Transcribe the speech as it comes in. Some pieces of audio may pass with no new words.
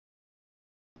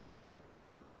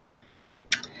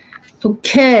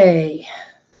Okay.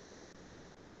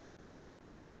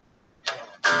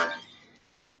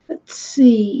 Let's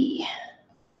see.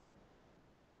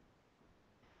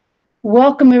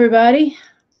 Welcome, everybody.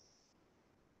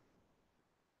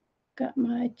 Got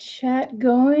my chat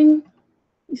going.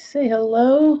 You say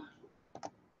hello.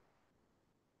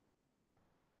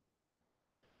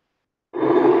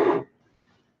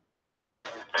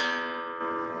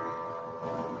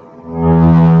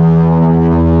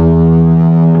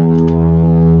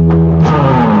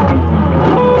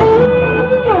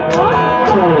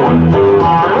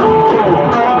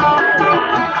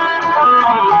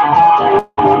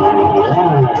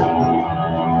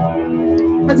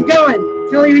 How's it going?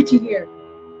 Kelly Richey here.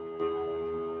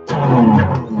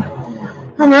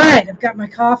 All right, I've got my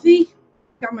coffee,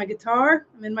 got my guitar.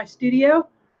 I'm in my studio.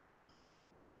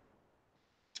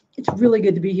 It's really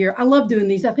good to be here. I love doing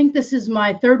these. I think this is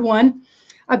my third one.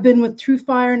 I've been with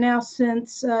TrueFire now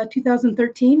since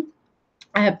 2013.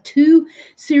 I have 2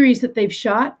 series that they've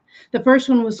shot. The first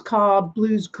one was called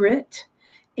Blues Grit,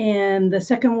 and the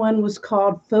second one was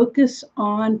called Focus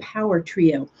on Power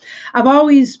Trio. I've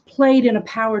always played in a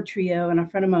power trio and a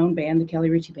front of my own band, the Kelly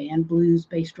Richey Band,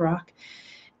 blues-based rock.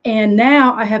 And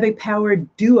now I have a power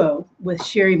duo with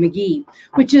Sherry McGee,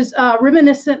 which is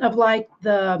reminiscent of like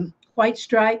the White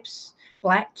Stripes,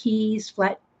 Black Keys,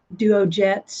 Flat Duo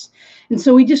Jets. And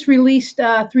so we just released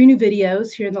 3 new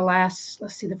videos here in the last,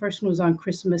 let's see, the first one was on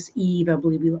Christmas Eve, I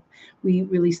believe we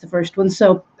released the first one.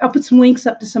 So I'll put some links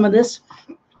up to some of this.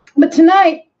 But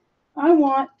tonight I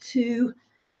want to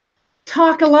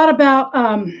talk a lot about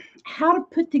how to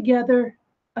put together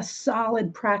a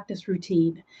solid practice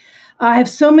routine. I have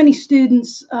so many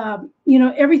students, you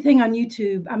know, everything on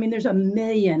YouTube. I mean, there's a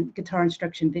million guitar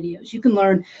instruction videos. You can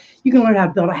learn how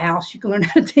to build a house. You can learn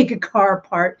how to take a car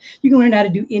apart. You can learn how to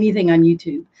do anything on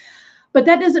YouTube. But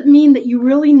that doesn't mean that you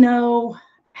really know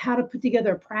how to put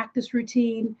together a practice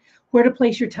routine, where to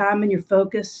place your time and your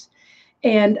focus.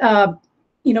 And,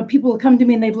 you know, people will come to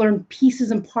me and they've learned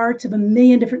pieces and parts of a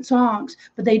million different songs,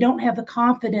 but they don't have the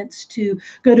confidence to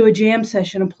go to a jam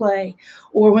session and play.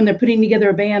 Or when they're putting together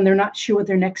a band, they're not sure what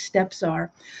their next steps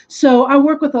are. So I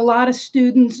work with a lot of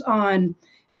students on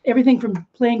everything from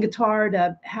playing guitar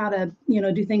to how to, you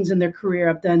know, do things in their career.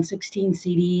 I've done 16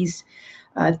 CDs,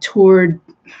 toured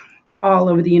all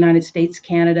over the United States,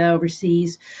 Canada,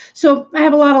 overseas. So I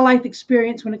have a lot of life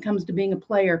experience when it comes to being a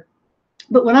player.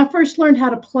 But when I first learned how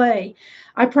to play,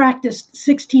 I practiced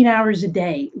 16 hours a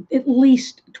day, at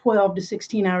least 12 to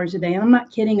 16 hours a day. And I'm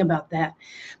not kidding about that.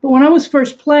 But when I was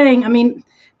first playing, I mean,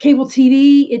 cable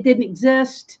TV, it didn't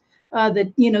exist.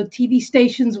 You know, TV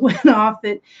stations went off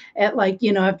at like,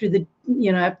 you know, after the,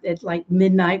 you know, at like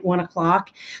midnight, 1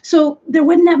 o'clock. So there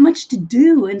wasn't that much to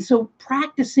do. And so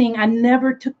practicing, I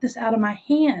never took this out of my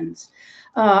hands.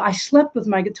 I slept with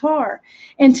my guitar.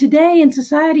 And today in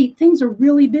society, things are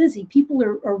really busy. People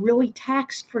are really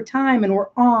taxed for time, and we're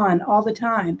on all the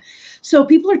time. So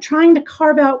people are trying to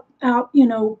carve out, you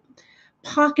know,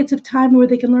 pockets of time where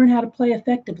they can learn how to play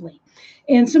effectively.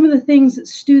 And some of the things that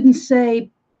students say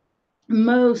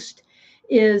most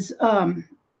is,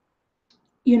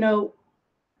 you know,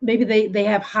 maybe they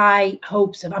have high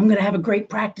hopes of, I'm going to have a great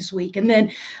practice week. And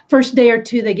then first day or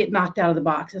 2, they get knocked out of the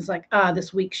box. It's like,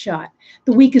 this week's shot.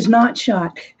 The week is not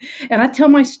shot. And I tell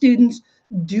my students,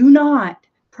 do not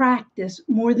practice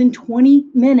more than 20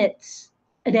 minutes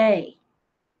a day.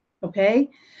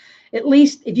 Okay? At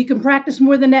least if you can practice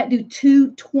more than that, do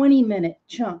 2 20-minute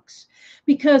chunks.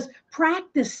 Because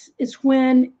practice is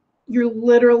when you're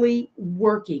literally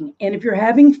working. And if you're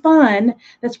having fun,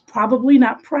 that's probably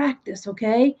not practice,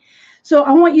 okay? So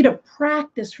I want you to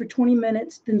practice for 20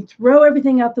 minutes, then throw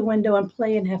everything out the window and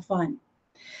play and have fun.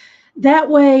 That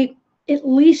way, at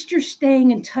least you're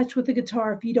staying in touch with the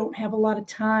guitar if you don't have a lot of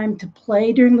time to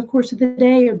play during the course of the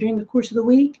day or during the course of the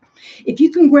week. If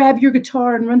you can grab your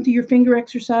guitar and run through your finger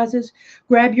exercises,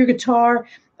 grab your guitar.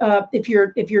 If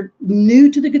you're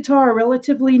new to the guitar, or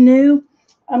relatively new,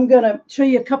 I'm going to show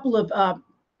you a couple of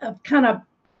kind of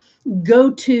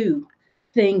go-to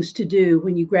things to do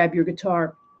when you grab your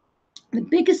guitar. The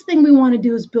biggest thing we want to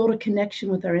do is build a connection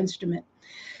with our instrument.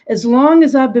 As long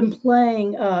as I've been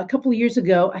playing, a couple of years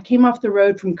ago, I came off the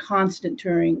road from constant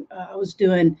touring.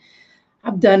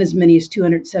 I've done as many as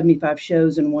 275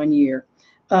 shows in 1 year.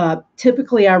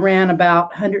 Typically, I ran about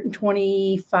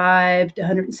 125 to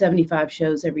 175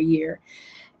 shows every year.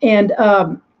 And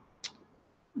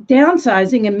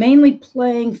downsizing and mainly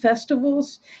playing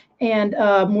festivals and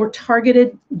more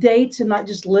targeted dates and not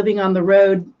just living on the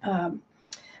road,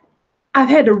 I've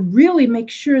had to really make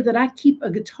sure that I keep a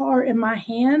guitar in my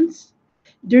hands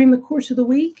during the course of the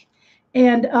week.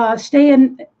 and stay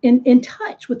in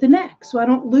touch with the neck so I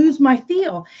don't lose my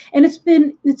feel. And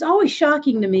it's always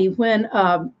shocking to me when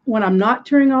I'm not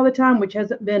touring all the time, which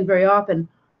hasn't been very often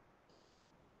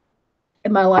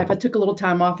in my life. I took a little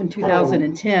time off in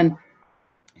 2010.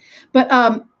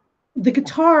 But the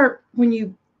guitar, when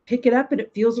you pick it up and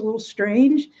it feels a little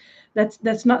strange,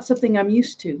 that's not something I'm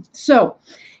used to. So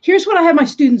here's what I have my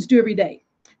students do every day.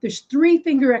 There's 3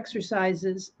 finger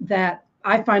exercises that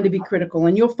I find to be critical.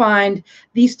 And you'll find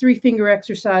these 3 finger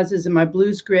exercises in my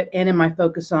Blues Grit and in my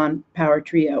Focus on Power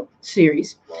Trio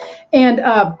series. And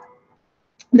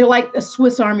they're like a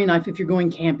Swiss Army knife if you're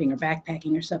going camping or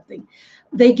backpacking or something.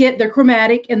 They're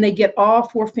chromatic, and they get all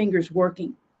 4 fingers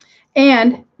working.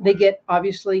 And they get,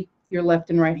 obviously, your left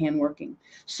and right hand working.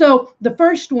 So the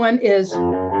first one is...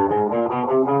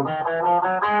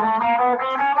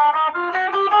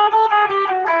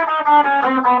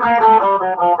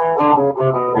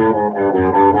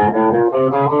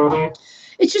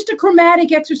 It's just a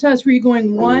chromatic exercise where you're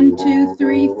going 1, 2,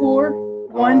 3, 4,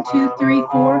 1, 2, 3,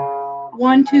 4,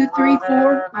 1, 2, 3,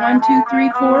 4, 1, 2,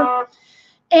 3, 4.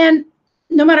 And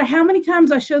no matter how many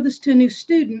times I show this to a new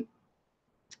student,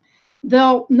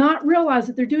 they'll not realize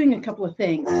that they're doing a couple of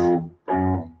things.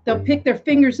 They'll pick their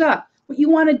fingers up. What you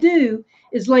want to do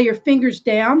is lay your fingers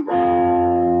down.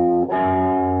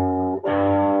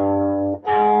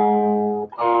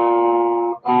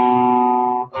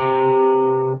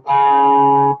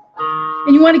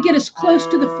 And you want to get as close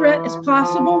to the fret as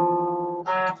possible.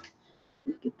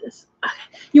 Get this.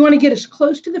 You want to get as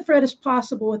close to the fret as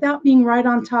possible without being right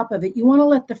on top of it. You want to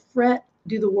let the fret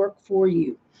do the work for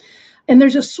you. And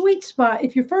there's a sweet spot.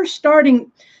 If you're first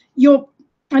starting,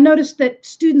 I noticed that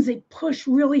students, they push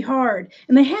really hard,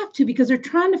 and they have to because they're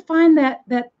trying to find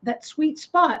that sweet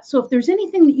spot. So if there's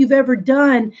anything that you've ever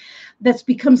done that's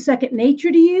become second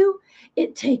nature to you,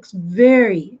 it takes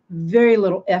very, very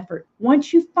little effort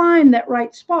once you find that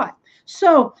right spot.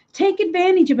 So take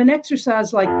advantage of an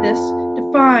exercise like this to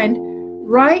find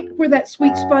right where that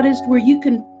sweet spot is, where you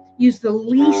can use the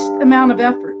least amount of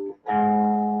effort.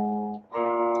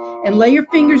 And lay your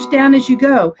fingers down as you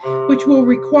go, which will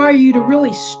require you to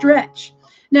really stretch.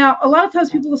 Now, a lot of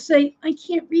times people will say, I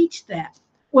can't reach that.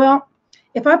 Well,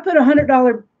 if I put a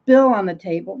 $100 bill on the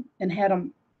table and had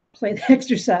them play the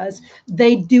exercise,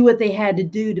 they do what they had to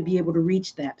do to be able to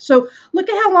reach that. So look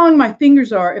at how long my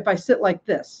fingers are if I sit like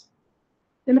this.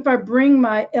 Then if I bring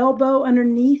my elbow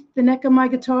underneath the neck of my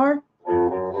guitar,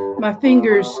 my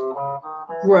fingers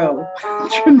grow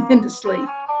tremendously.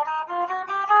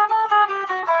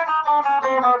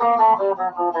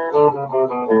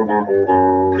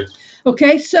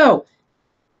 Okay, so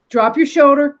drop your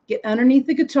shoulder, get underneath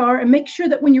the guitar, and make sure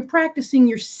that when you're practicing,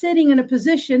 you're sitting in a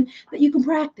position that you can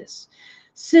practice.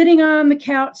 Sitting on the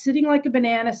couch, sitting like a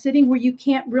banana, sitting where you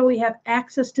can't really have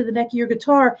access to the neck of your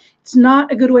guitar, it's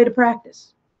not a good way to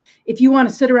practice. If you want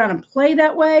to sit around and play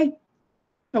that way,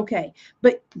 okay,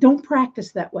 but don't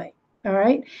practice that way, all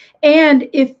right? And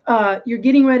if you're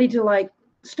getting ready to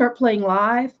start playing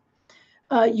live,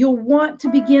 you'll want to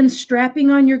begin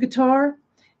strapping on your guitar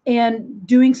and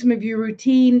doing some of your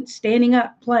routine standing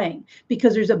up playing,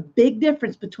 because there's a big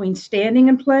difference between standing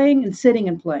and playing and sitting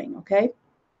and playing, okay?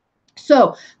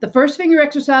 So the first finger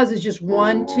exercise is just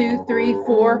 1, 2, 3,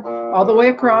 4, all the way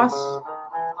across.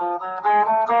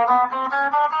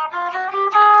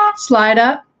 Slide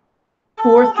up.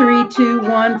 4, 3, 2,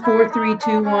 1, 4, 3,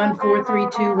 2, 1, 4, 3,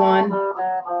 2, 1.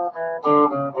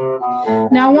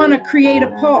 Now I want to create a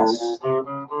pulse.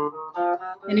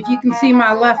 And if you can see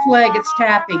my left leg, it's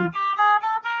tapping.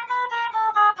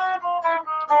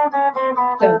 Da, da,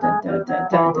 da, da, da,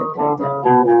 da, da.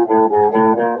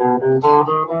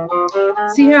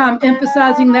 See how I'm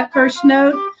emphasizing that first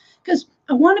note? Because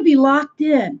I want to be locked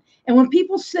in. And when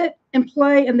people sit and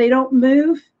play and they don't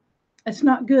move, that's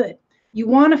not good. You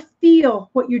want to feel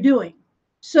what you're doing.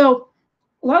 So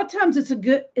a lot of times it's a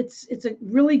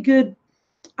really good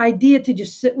idea to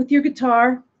just sit with your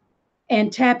guitar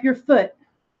and tap your foot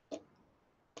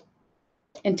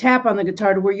and tap on the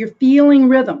guitar to where you're feeling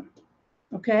rhythm.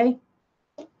 Okay?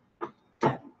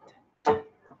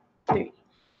 3,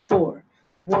 4,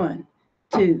 1,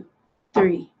 2,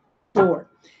 3, 4.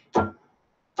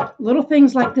 Little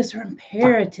things like this are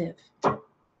imperative.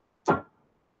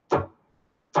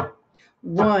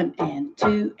 1 and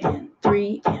 2 and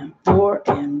 3 and 4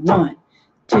 and 1,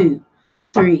 2,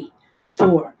 3,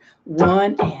 4.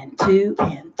 1 and 2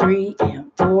 and 3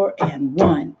 and 4 and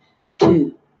 1,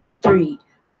 2, 3,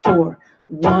 4.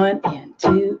 1 and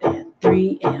 2 and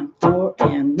 3 and 4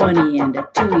 and 1 E and a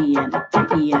 2 E and a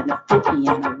 3 E and a 4 E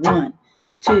and a 1,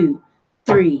 2,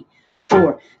 3,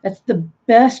 4. That's the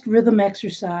best rhythm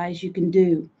exercise you can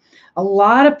do. A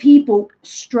lot of people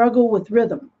struggle with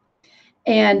rhythm.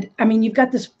 And I mean, you've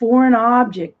got this foreign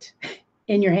object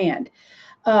in your hand.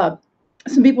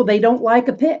 Some people, they don't like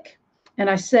a pick. And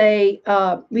I say,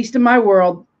 at least in my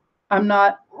world, I'm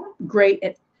not great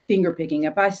at finger picking.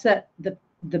 If I set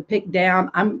the pick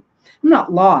down, I'm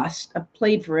not lost. I've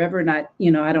played forever, and I'm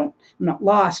not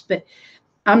lost, but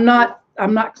I'm not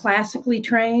classically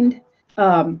trained.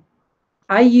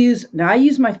 I use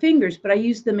my fingers, but I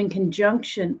use them in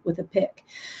conjunction with a pick.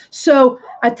 So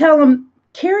I tell them,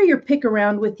 carry your pick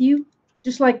around with you,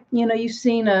 just like, you've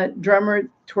seen a drummer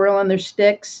twirling their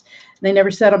sticks. They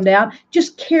never set them down.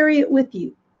 Just carry it with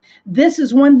you. This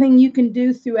is one thing you can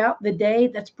do throughout the day.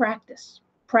 That's practice.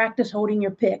 Practice holding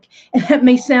your pick. And that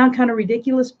may sound kind of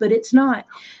ridiculous, but it's not.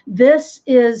 This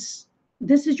is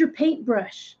your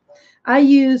paintbrush. I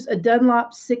use a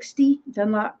Dunlop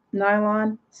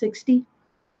nylon 60.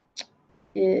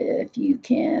 If you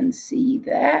can see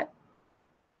that,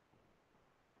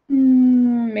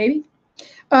 maybe,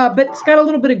 but it's got a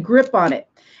little bit of grip on it.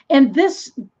 And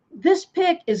this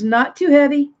pick is not too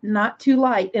heavy, not too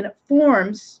light, and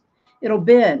it'll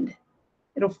bend.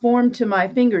 It'll form to my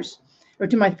fingers or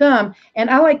to my thumb. And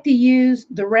I like to use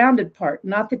the rounded part,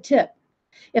 not the tip.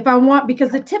 If I want,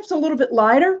 because the tip's a little bit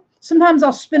lighter, sometimes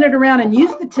I'll spin it around and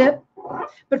use the tip.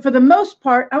 But for the most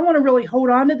part, I want to really hold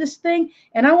on to this thing,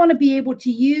 and I want to be able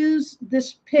to use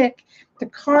this pick to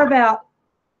carve out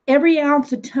every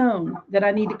ounce of tone that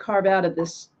I need to carve out of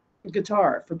this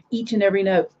guitar for each and every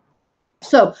note.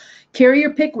 So carry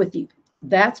your pick with you.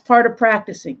 That's part of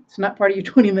practicing. It's not part of your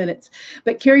 20 minutes,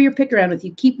 but carry your pick around with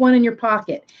you. Keep one in your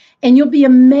pocket, and you'll be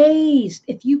amazed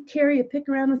if you carry a pick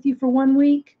around with you for 1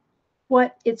 week,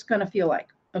 what it's going to feel like.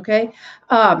 Okay.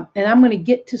 And I'm going to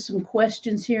get to some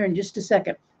questions here in just a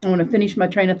second. I want to finish my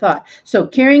train of thought. So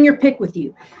carrying your pick with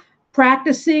you,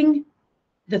 practicing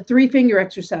the 3 finger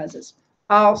exercises.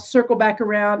 I'll circle back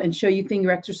around and show you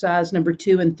finger exercise number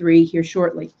 2 and 3 here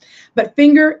shortly. But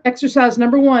finger exercise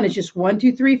number 1 is just 1,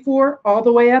 2, 3, 4, all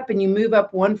the way up, and you move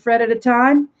up 1 fret at a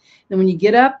time. Then when you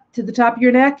get up to the top of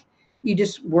your neck, you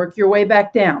just work your way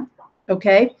back down.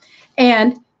 Okay.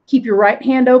 And keep your right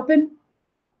hand open,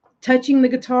 touching the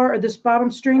guitar or this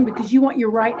bottom string, because you want your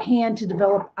right hand to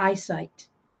develop eyesight.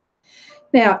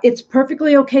 Now, it's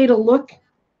perfectly okay to look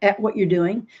at what you're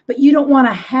doing, but you don't want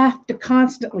to have to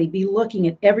constantly be looking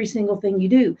at every single thing you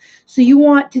do. So you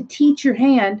want to teach your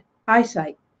hand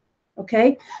eyesight.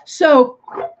 Okay. So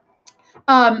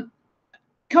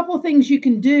couple of things you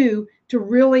can do to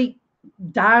really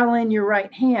dial in your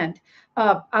right hand.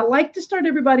 I like to start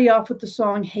everybody off with the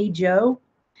song Hey Joe.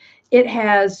 It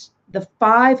has the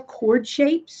 5 chord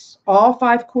shapes, all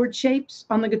 5 chord shapes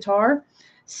on the guitar,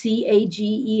 C, A,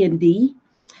 G, E, and D.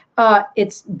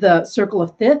 It's the circle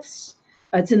of fifths.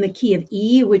 It's in the key of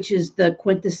E, which is the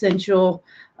quintessential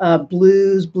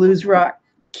blues rock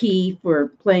key for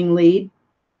playing lead.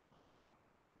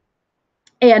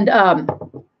 And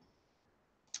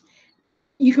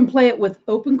you can play it with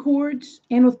open chords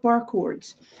and with bar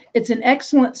chords. It's an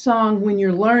excellent song when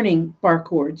you're learning bar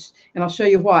chords, and I'll show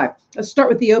you why. Let's start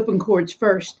with the open chords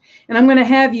first. And I'm going to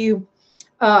have you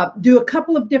do a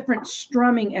couple of different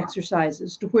strumming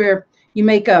exercises to where you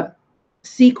make a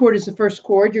C chord as the first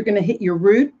chord. You're going to hit your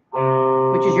root,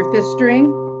 which is your 5th string,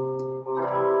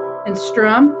 and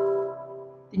strum.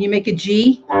 Then you make a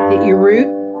G, hit your root,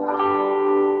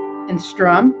 and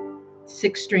strum.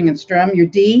 6th string and strum. Your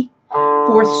D,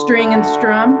 4th string and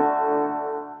strum.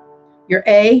 Your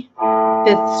A,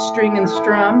 5th string and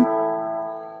strum.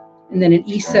 And then an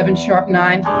E7 sharp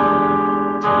 9.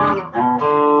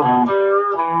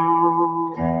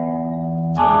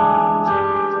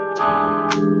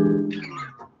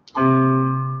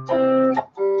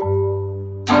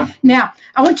 Now,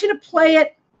 I want you to play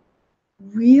it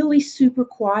really super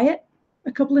quiet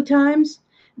a couple of times,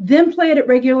 then play it at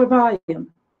regular volume.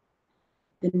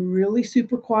 Then really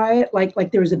super quiet,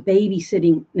 like there was a baby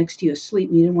sitting next to you asleep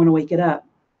and you didn't want to wake it up.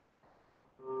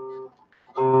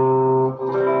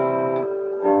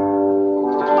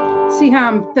 See how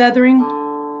I'm feathering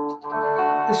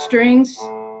the strings?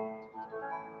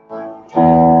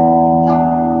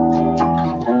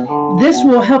 This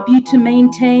will help you to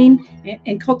maintain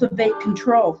and cultivate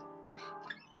control.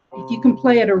 If you can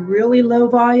play at a really low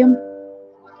volume,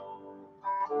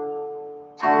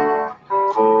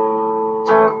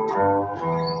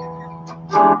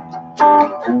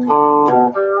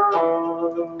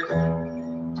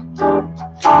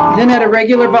 then at a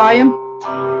regular volume,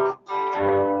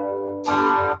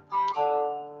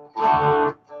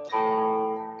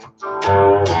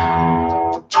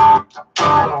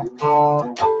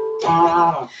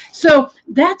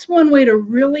 that's one way to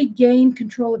really gain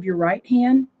control of your right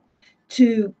hand,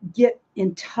 to get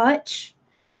in touch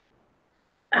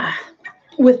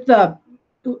with the,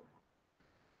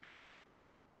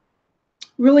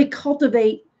 really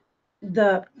cultivate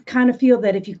the kind of feel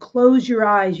that if you close your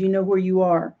eyes, you know where you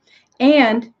are.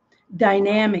 And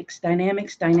dynamics,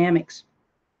 dynamics, dynamics.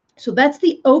 So that's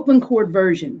the open chord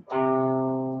version.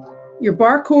 Your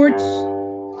bar chords,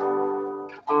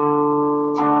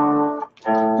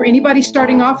 for anybody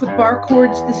starting off with bar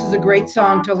chords, this is a great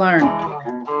song to learn.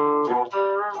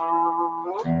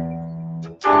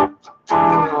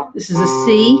 This is a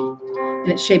C,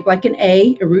 and it's shaped like an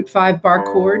A root 5 bar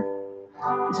chord.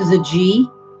 This is a G.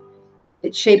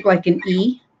 It's shaped like an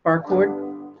E bar chord.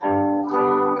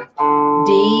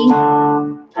 D,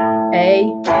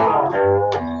 A.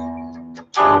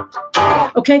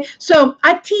 Okay, so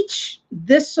I teach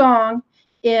this song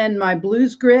in my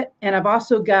Blues Grit, and I've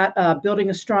also got Building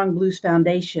a Strong Blues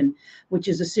Foundation, which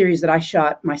is a series that I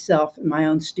shot myself in my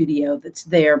own studio that's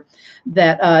there,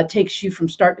 that takes you from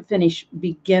start to finish,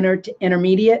 beginner to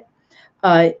intermediate.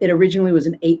 It originally was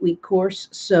an 8-week course,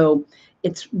 so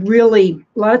it's really,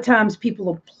 a lot of times people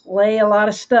will play a lot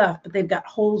of stuff, but they've got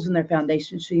holes in their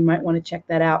foundation, so you might want to check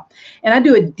that out. And I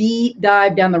do a deep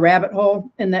dive down the rabbit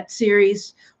hole in that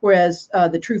series, whereas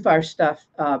the TrueFire stuff,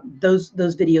 those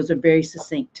videos are very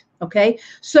succinct. Okay,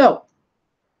 so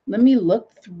let me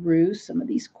look through some of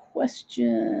these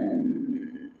questions.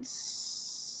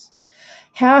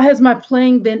 How has my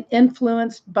playing been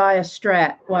influenced by a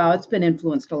Strat? Wow, it's been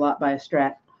influenced a lot by a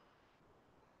Strat.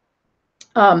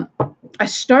 I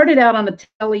started out on a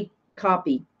Tele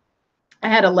copy. I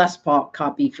had a Les Paul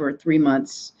copy for 3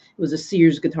 months. It was a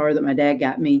Sears guitar that my dad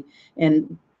got me,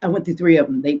 and I went through 3 of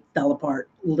them. They fell apart,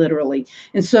 literally.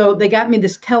 And so they got me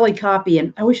this Tele copy,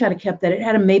 and I wish I'd have kept that. It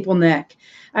had a maple neck.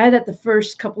 I had that the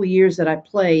first couple of years that I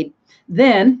played.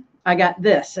 Then I got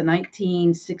this, a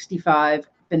 1965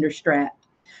 Fender Strat.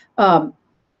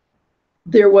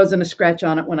 There wasn't a scratch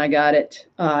on it when I got it.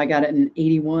 I got it in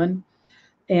 '81.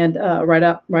 And right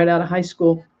out of high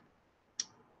school,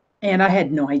 and I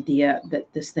had no idea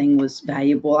that this thing was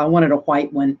valuable. I wanted a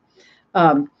white one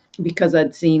because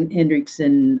I'd seen Hendrix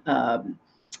in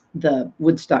the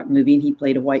Woodstock movie, and he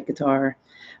played a white guitar.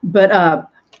 But I'm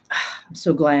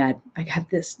so glad I got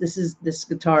this. This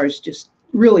guitar is just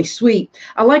really sweet.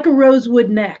 I like a rosewood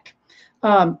neck.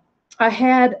 I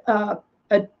had a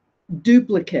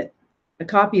duplicate, a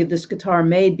copy of this guitar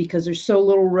made, because there's so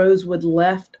little rosewood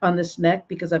left on this neck,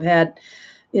 because I've had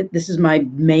it. This is my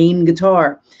main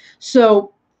guitar.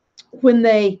 So when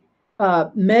they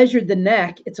measured the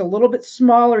neck, it's a little bit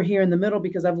smaller here in the middle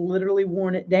because I've literally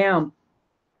worn it down.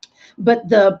 But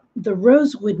the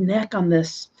rosewood neck on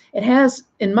this, it has,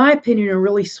 in my opinion, a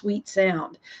really sweet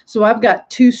sound. So I've got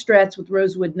 2 Strats with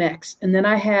rosewood necks, and then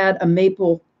I had a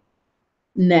maple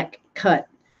neck cut,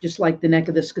 just like the neck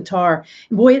of this guitar.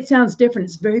 And boy, it sounds different.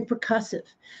 It's very percussive.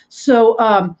 So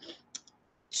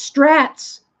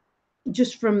Strats,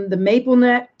 just from the maple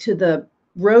neck to the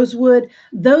rosewood,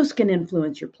 those can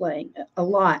influence your playing a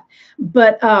lot.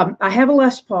 But I have a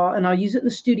Les Paul, and I'll use it in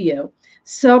the studio.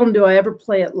 Seldom do I ever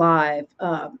play it live.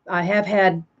 I have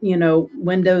had,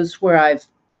 windows where I've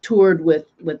toured with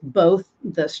both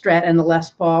the Strat and the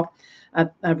Les Paul.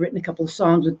 I've written a couple of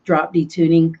songs with drop D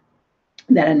tuning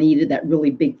that I needed that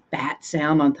really big fat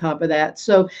sound on top of that.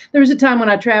 So there was a time when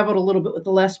I traveled a little bit with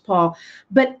the Les Paul,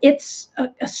 but it's a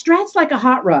Strat's like a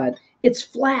hot rod. It's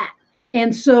flat.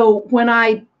 And so when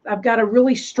I've got a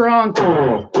really strong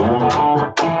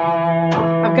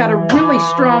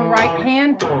right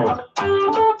hand.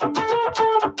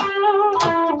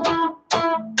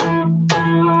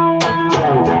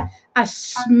 I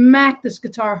smack this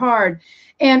guitar hard,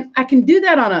 and I can do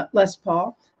that on a Les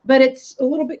Paul, but it's a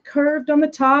little bit curved on the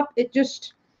top.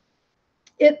 It's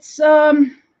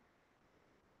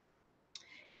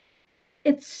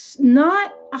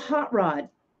not a hot rod.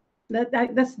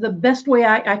 That's the best way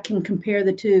I can compare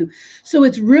the two. So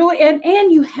it's really,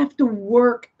 and you have to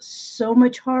work so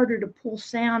much harder to pull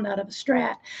sound out of a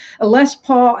Strat. A Les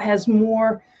Paul has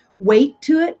more weight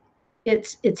to it.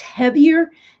 It's heavier,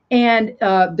 and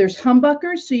there's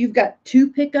humbuckers. So you've got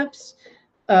 2 pickups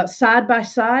side by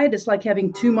side. It's like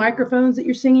having 2 microphones that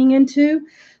you're singing into.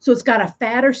 So it's got a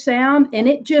fatter sound,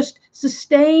 and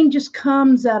sustain just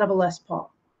comes out of a Les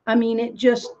Paul. I mean, it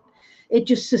just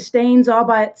sustains all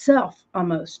by itself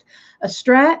almost. A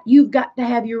Strat, you've got to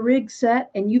have your rig set,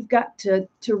 and you've got to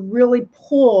really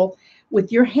pull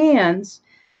with your hands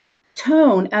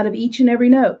tone out of each and every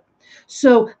note.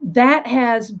 So that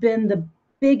has been the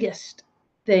biggest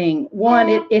thing. One,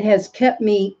 it has kept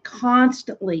me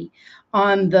constantly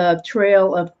on the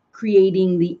trail of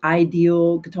creating the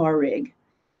ideal guitar rig.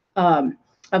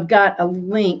 I've got a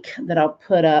link that I'll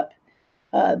put up.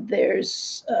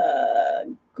 There's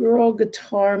Girl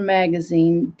Guitar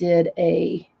Magazine did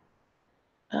a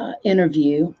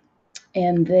interview,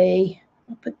 and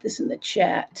I'll put this in the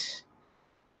chat.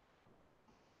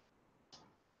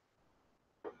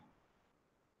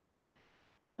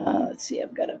 Let's see,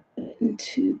 I've got to put it in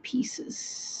 2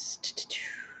 pieces.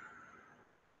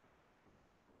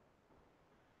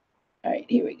 All right,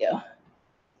 here we go. All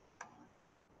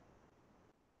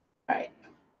right, I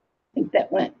think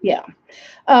that went, yeah.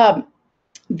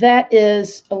 That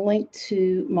is a link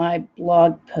to my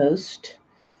blog post,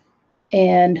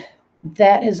 and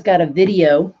that has got a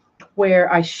video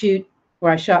where I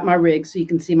shot my rig, so you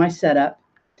can see my setup.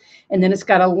 And then it's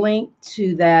got a link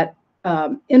to that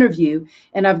interview,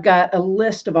 and I've got a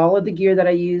list of all of the gear that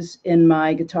I use in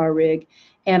my guitar rig,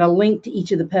 and a link to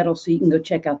each of the pedals, so you can go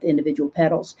check out the individual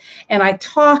pedals. And I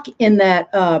talk in that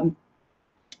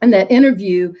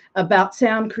interview about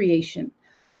sound creation,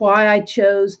 why I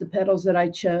chose the pedals that I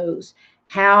chose,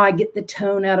 how I get the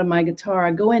tone out of my guitar.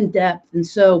 I go in depth, and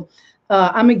so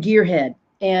I'm a gearhead,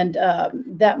 and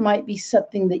that might be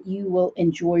something that you will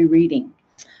enjoy reading.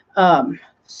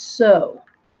 So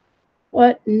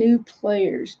what new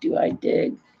players do I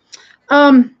dig?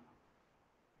 You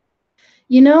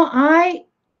know, I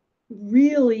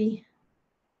really,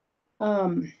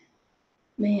 man,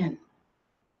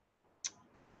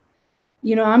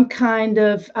 you know, I've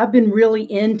been really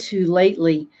into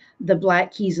lately the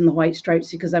Black Keys and the White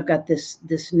Stripes, because I've got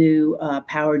this new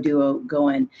power duo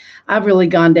going. I've really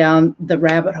gone down the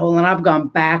rabbit hole, and I've gone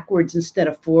backwards instead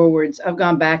of forwards. I've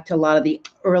gone back to a lot of the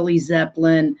early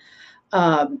Zeppelin,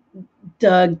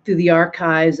 dug through the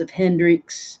archives of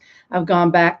Hendrix. I've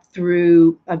done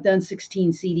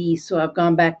 16 CDs, so I've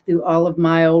gone back through all of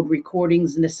my old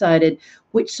recordings and decided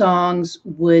which songs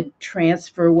would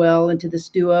transfer well into this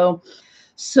duo.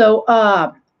 So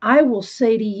I will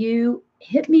say to you,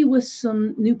 hit me with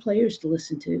some new players to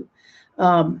listen to,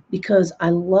 because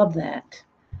I love that.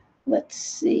 Let's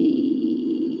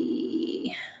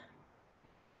see.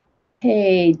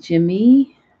 Hey,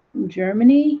 Jimmy from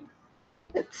Germany.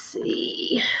 Let's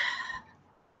see.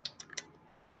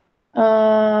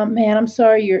 Man, I'm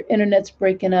sorry, your internet's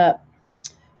breaking up.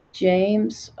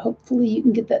 James, hopefully you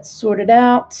can get that sorted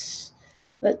out.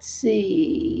 Let's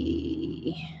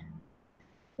see.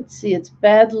 It's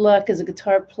bad luck as a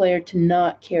guitar player to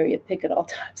not carry a pick at all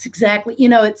times. Exactly. You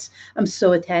know, I'm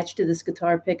so attached to this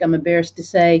guitar pick. I'm embarrassed to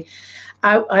say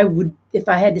I would, if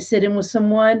I had to sit in with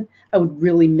someone, I would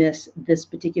really miss this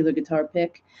particular guitar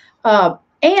pick.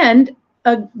 And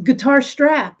a guitar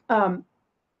strap.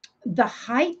 The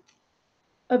height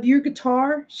of your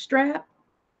guitar strap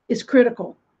is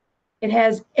critical. It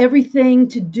has everything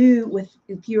to do with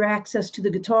your access to the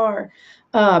guitar.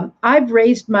 I've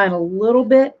raised mine a little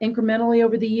bit incrementally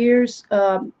over the years.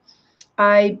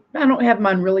 I don't have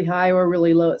mine really high or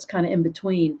really low. It's kind of in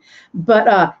between.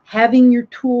 But having your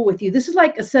tool with you, this is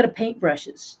like a set of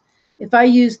paintbrushes. If I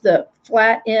use the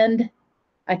flat end,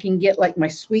 I can get like my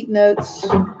sweet notes.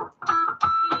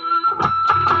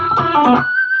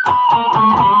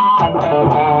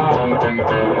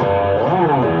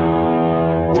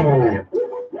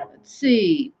 Let's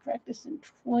see, practice in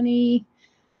 20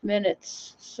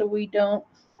 minutes so we don't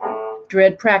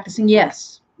dread practicing.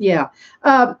 Yes, yeah.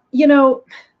 You know,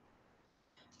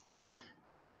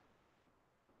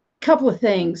 couple of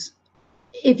things.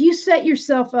 If you set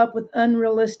yourself up with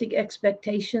unrealistic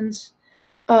expectations,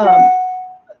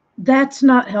 that's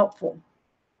not helpful.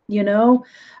 You know,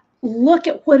 look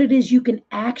at what it is you can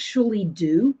actually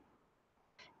do,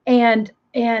 and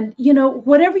you know,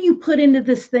 whatever you put into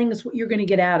this thing is what you're going to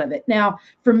get out of it. Now,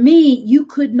 for me, you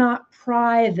could not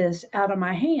pry this out of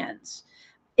my hands.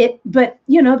 But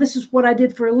you know, this is what I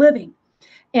did for a living.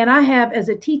 And I have, as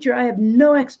a teacher, I have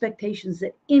no expectations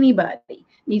that anybody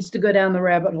needs to go down the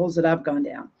rabbit holes that I've gone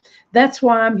down. That's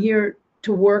why I'm here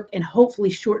to work and hopefully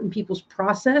shorten people's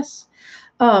process.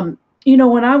 You know,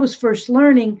 when I was first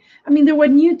learning, I mean, there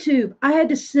wasn't YouTube. I had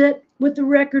to sit with the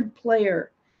record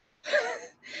player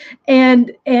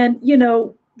and you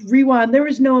know, rewind. There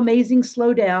was no amazing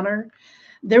slow downer.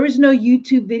 There was no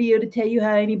YouTube video to tell you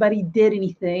how anybody did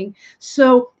anything.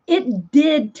 So it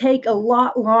did take a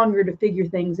lot longer to figure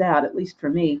things out, at least for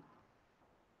me.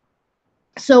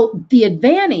 So the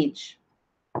advantage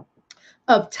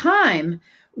of time,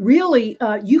 really,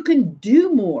 you can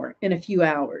do more in a few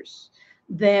hours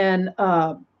than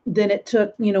it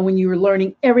took, you know, when you were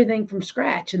learning everything from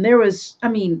scratch. And there was, I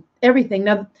mean, everything.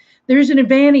 Now, there's an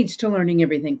advantage to learning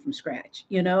everything from scratch,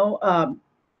 you know.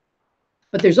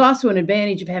 But there's also an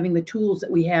advantage of having the tools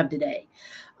that we have today.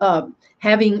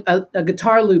 Having a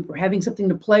guitar loop or having something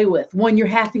to play with. One, you're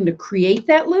having to create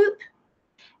that loop,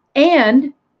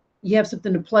 and you have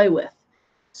something to play with.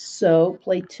 So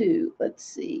play 2. Let's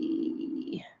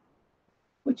see.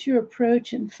 What's your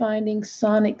approach in finding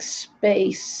sonic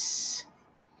space?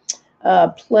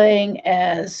 Playing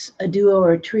as a duo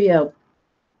or a trio.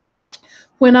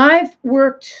 When I've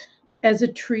worked as a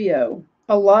trio,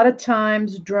 a lot of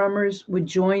times drummers would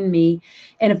join me,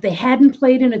 and if they hadn't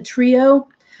played in a trio,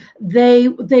 they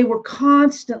were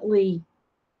constantly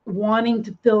wanting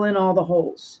to fill in all the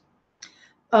holes.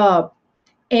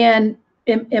 And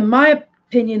in my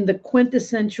opinion, the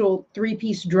quintessential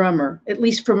 3-piece drummer, at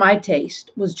least for my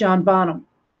taste, was John Bonham.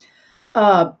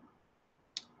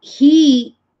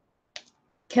 He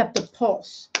kept a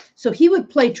pulse. So he would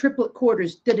play triplet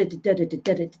quarters, but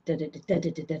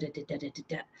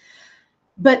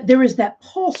there was that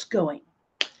pulse going.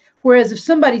 Whereas if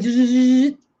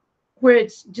somebody, where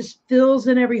it just fills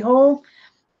in every hole,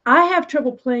 I have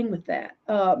trouble playing with that.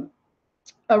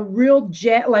 A real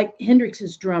jazz, like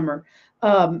Hendrix's drummer,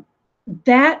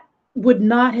 that would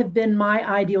not have been my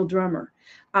ideal drummer.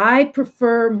 I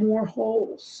prefer more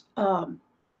holes.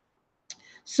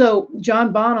 So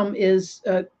John Bonham is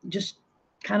just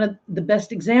kind of the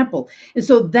best example. And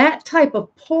so that type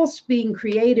of pulse being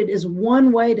created is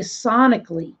one way to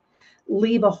sonically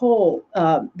leave a hole.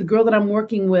 The girl that I'm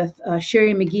working with,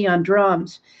 Sherry McGee on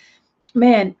drums,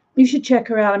 man, you should check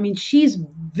her out. I mean, she's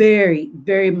very,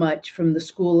 very much from the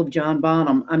school of John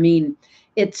Bonham. I mean,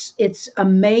 it's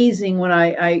amazing when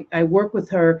I work with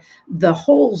her, the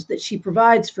holes that she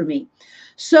provides for me.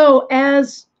 So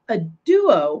as a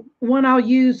duo, when I'll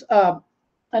use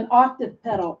an octave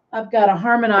pedal, I've got a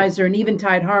harmonizer, an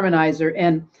Eventide harmonizer,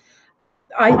 and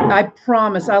I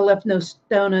promise I left no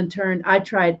stone unturned. I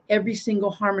tried every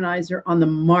single harmonizer on the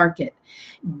market.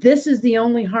 This is the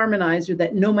only harmonizer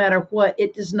that no matter what,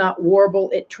 it does not warble.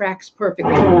 It tracks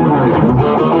perfectly.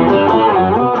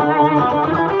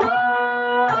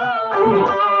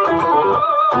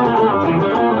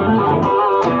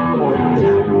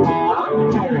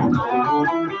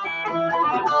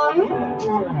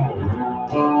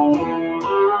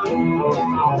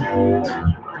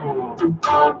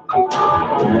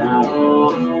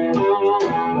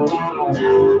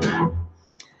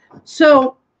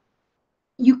 So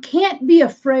you can't be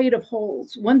afraid of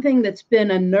holes. One thing that's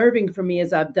been unnerving for me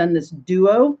as I've done this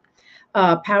duo,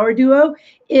 power duo,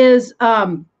 is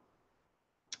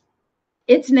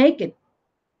it's naked.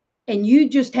 And you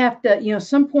just have to, you know,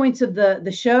 some points of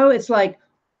the show, it's like,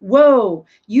 whoa,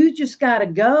 you just got to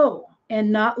go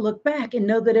and not look back and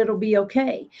know that it'll be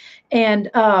okay.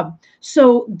 And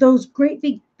so those great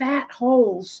big fat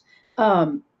holes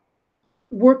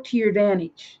work to your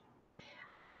advantage.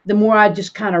 The more I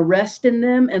just kind of rest in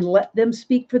them and let them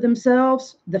speak for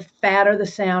themselves, the fatter the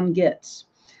sound gets.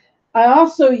 I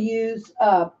also use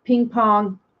ping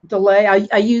pong delay. I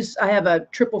have a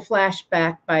triple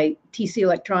flashback by TC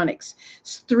Electronics.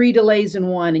 It's 3 delays in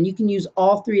one, and you can use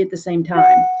all 3 at the same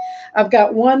time. I've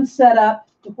got one set up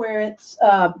to where it's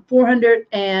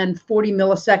 440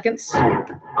 milliseconds.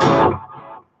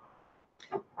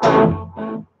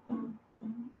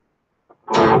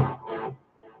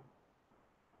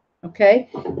 Okay,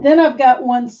 then I've got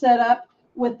one set up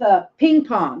with a ping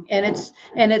pong, and it's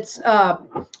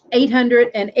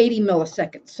 880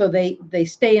 milliseconds, so they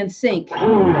stay in sync. I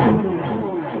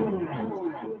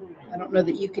don't know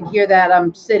that you can hear that.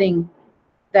 I'm sitting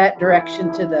that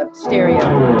direction to the stereo.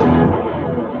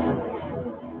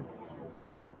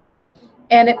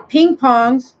 And it ping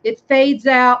pongs, it fades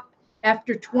out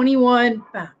after 21,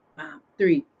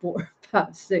 3, 4,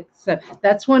 5, 6, 7.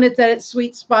 That's when it's at its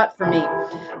sweet spot for me.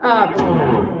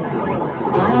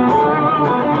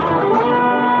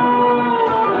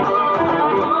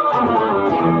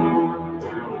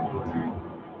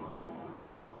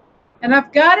 And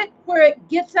I've got it where it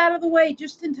gets out of the way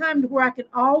just in time to where I can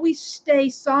always stay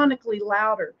sonically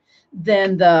louder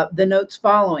than the notes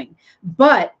following.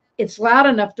 But it's loud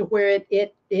enough to where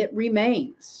it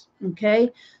remains.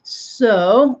 Okay,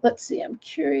 so let's see. I'm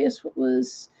curious, what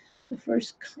was the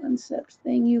first concept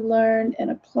thing you learned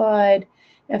and applied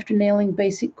after nailing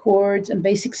basic chords and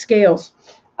basic scales?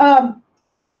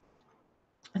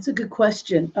 That's a good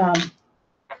question. I'm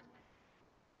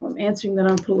answering that.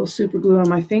 I'm gonna put a little super glue on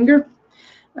my finger.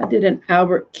 I did an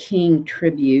Albert King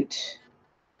tribute.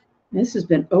 This has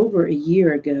been over a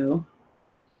year ago,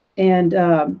 and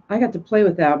I got to play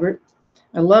with Albert.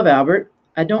 I love Albert.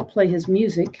 I don't play his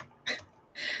music.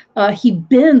 He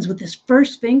bends with his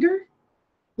first finger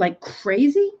like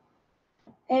crazy,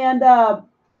 and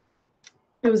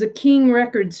it was a King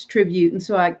Records tribute, and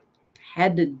so I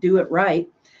had to do it right.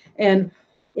 And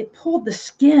it pulled the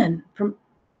skin from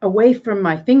away from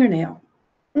my fingernail.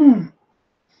 Mm.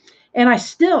 And I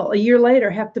still, a year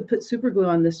later, have to put super glue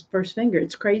on this first finger.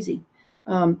 It's crazy.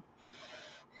 Um,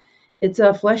 it's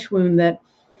a flesh wound that,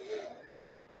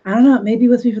 I don't know, it may be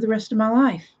with me for the rest of my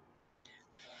life.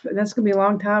 But that's going to be a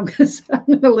long time because I'm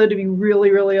going to live to be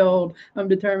really, really old. I'm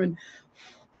determined.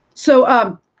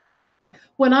 So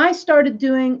when I started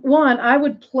doing one, I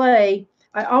would play.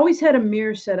 I always had a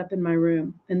mirror set up in my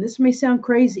room. And this may sound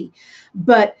crazy,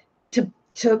 but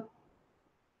to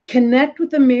connect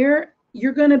with the mirror,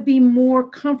 you're going to be more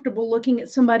comfortable looking at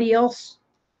somebody else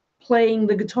playing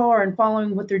the guitar and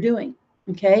following what they're doing.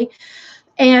 Okay.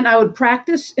 And I would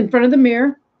practice in front of the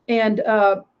mirror. And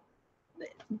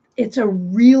it's a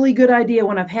really good idea.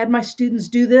 When I've had my students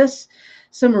do this,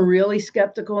 some are really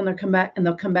skeptical and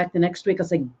they'll come back the next week. I'll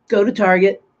say, go to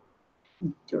Target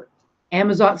or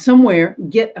Amazon somewhere,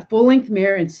 get a full length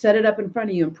mirror and set it up in front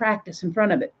of you and practice in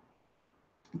front of it.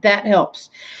 That helps.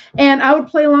 And I would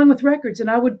play along with records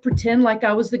and I would pretend like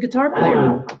I was the guitar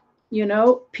player, you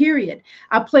know, period.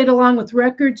 I played along with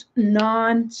records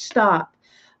nonstop.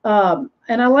 And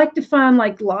I like to find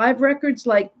like live records,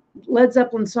 like Led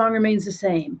Zeppelin's Song Remains the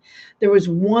Same. There was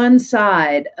one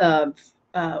side of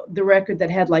the record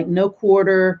that had like No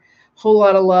Quarter, Whole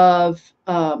Lot of Love.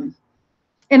 And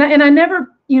I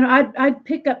never, you know, I'd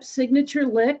pick up signature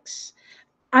licks.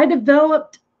 I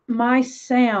developed my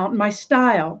sound, my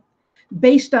style,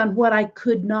 based on what I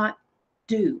could not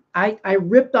do. I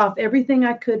ripped off everything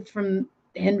I could from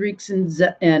Hendrix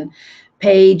and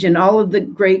Page and all of the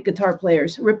great guitar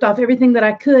players, ripped off everything that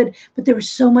I could, but there was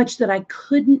so much that I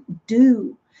couldn't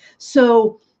do.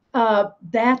 So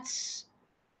that's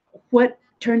what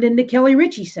turned into Kelly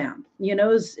Richey sound, you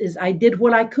know, is I did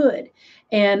what I could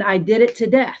and I did it to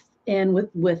death and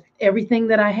with everything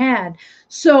that I had.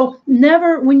 So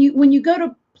never, when you go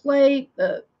to play,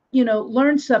 you know,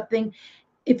 learn something,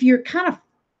 if you're kind of,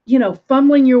 you know,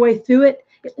 fumbling your way through it,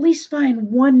 at least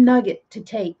find one nugget to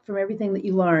take from everything that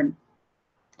you learn.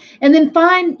 And then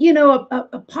find, you know,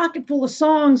 a pocket full of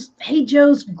songs, Hey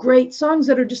Joe's great songs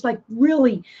that are just like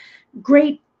really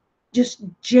great, just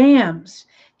jams,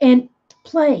 and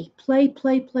play.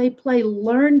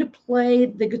 Learn to play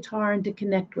the guitar and to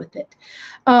connect with it.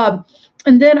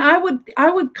 And then I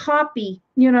would copy,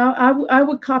 you know, I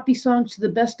would copy songs to the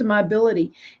best of my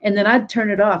ability, and then I'd turn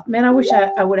it off. Man, I wish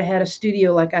I would have had a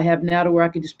studio like I have now to where I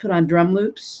could just put on drum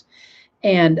loops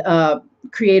and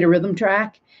create a rhythm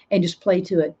track and just play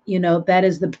to it. You know, that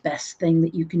is the best thing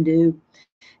that you can do.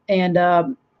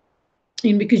 And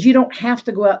because you don't have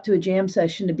to go out to a jam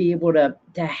session to be able to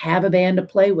have a band to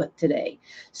play with today.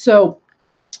 So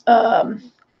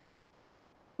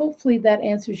hopefully that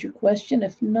answers your question.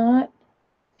 If not,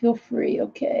 feel free.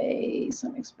 Okay,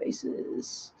 sonic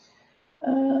spaces.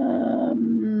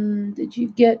 Did you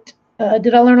get,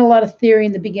 did I learn a lot of theory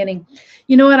in the beginning?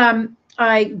 You know what,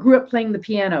 I grew up playing the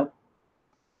piano.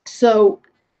 So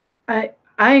I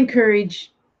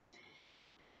encourage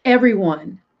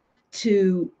everyone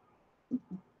to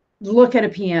look at a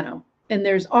piano, and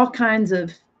there's all kinds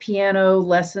of piano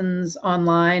lessons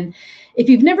online. If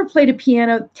you've never played a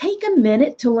piano, take a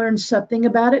minute to learn something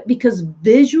about it, because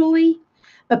visually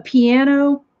a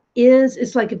piano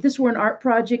it's like if this were an art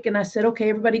project and I said, okay,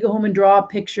 everybody go home and draw a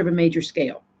picture of a major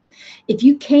scale. If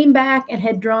you came back and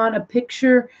had drawn a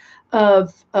picture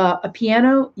of a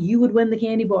piano, you would win the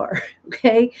candy bar.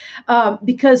 Okay,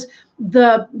 because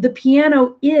the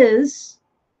piano is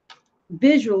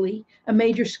visually a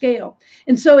major scale.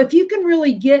 And so if you can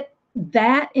really get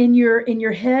that in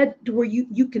your head to where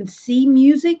you can see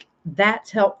music,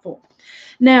 that's helpful.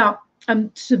 Now,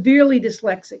 I'm severely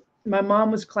dyslexic. My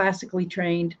mom was classically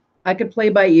trained. I could play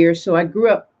by ear, so I grew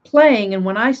up playing. And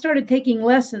when I started taking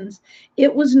lessons,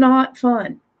 it was not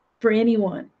fun for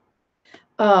anyone.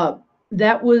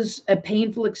 That was a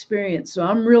painful experience. So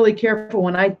I'm really careful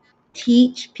when I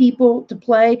teach people to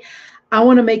play. I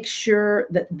want to make sure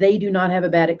that they do not have a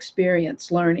bad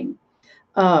experience learning.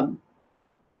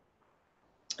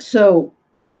 So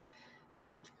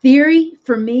theory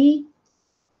for me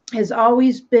has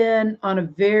always been on a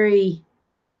very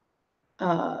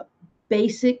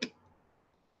basic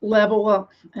level. Well,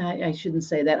 I shouldn't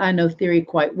say that. I know theory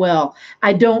quite well.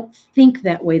 I don't think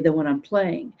that way though when I'm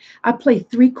playing. I play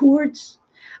 3 chords.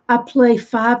 I play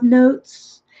 5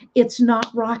 notes. It's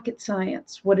not rocket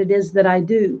science what it is that I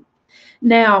do.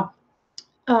 Now,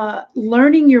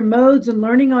 learning your modes and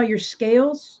learning all your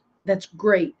scales, that's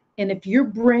great. And if your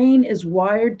brain is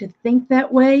wired to think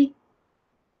that way,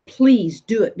 please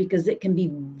do it, because it can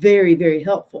be very, very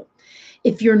helpful.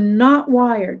 If you're not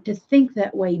wired to think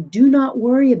that way, do not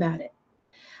worry about it.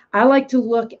 I like to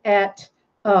look at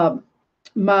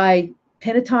my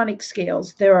pentatonic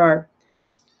scales. There are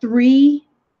 3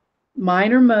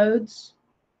 minor modes.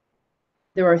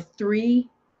 There are 3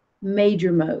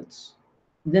 major modes.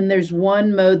 Then there's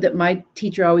one mode that my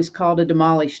teacher always called a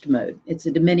demolished mode. It's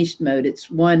a diminished mode. It's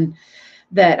one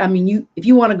that, I mean, if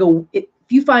you want to go, if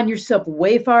you find yourself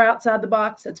way far outside the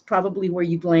box, that's probably where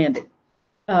you've landed.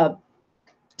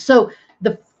 So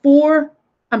the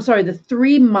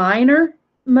 3 minor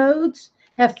modes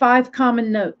have 5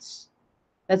 common notes.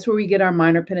 That's where we get our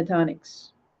minor pentatonics.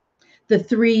 The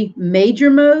 3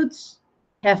 major modes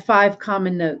have 5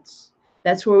 common notes.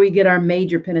 That's where we get our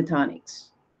major pentatonics.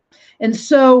 And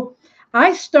so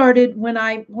I started, when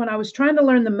I was trying to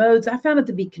learn the modes, I found it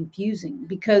to be confusing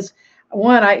because,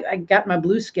 one, I got my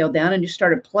blues scale down and just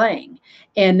started playing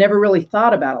and never really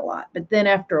thought about a lot. But then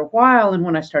after a while, and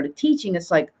when I started teaching, it's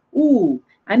like, ooh,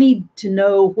 I need to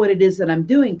know what it is that I'm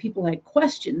doing. People had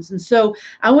questions. And so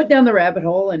I went down the rabbit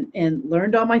hole and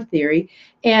learned all my theory.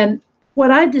 And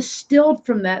what I distilled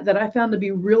from that I found to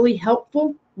be really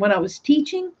helpful when I was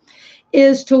teaching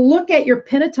is to look at your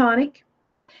pentatonic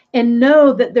and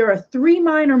know that there are 3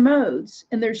 minor modes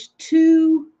and there's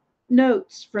 2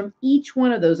 notes from each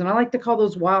one of those. And I like to call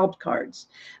those wild cards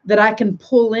that I can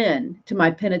pull in to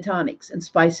my pentatonics and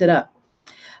spice it up.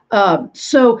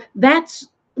 So that's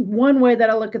one way that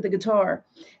I look at the guitar.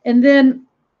 And then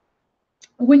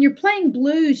when you're playing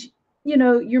blues, you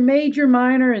know, your major,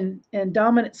 minor, and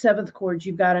dominant 7th chords,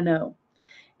 you've got to know.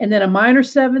 And then a minor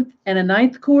 7th and a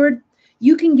 9th chord,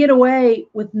 you can get away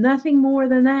with nothing more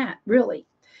than that, really.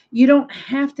 You don't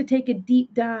have to take a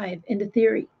deep dive into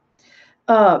theory.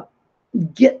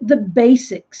 Get the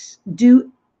basics.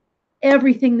 Do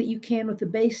everything that you can with the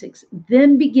basics.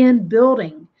 Then begin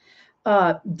building,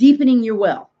 deepening your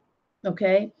well.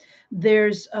 Okay.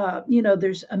 There's,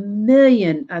 there's a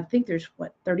million, I think there's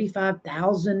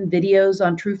 35,000 videos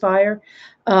on TrueFire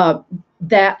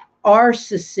that are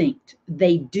succinct.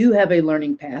 They do have a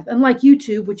learning path, unlike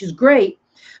YouTube, which is great,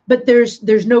 but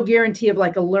there's no guarantee of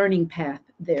like a learning path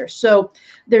there. So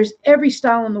there's every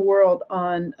style in the world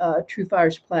on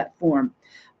TrueFire's platform.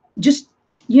 Just,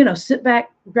 sit back,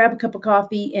 grab a cup of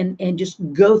coffee, and just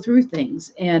go through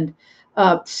things and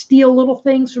steal little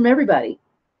things from everybody.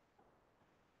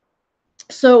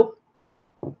 So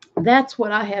that's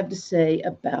what I have to say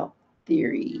about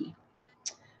theory.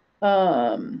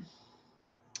 Let's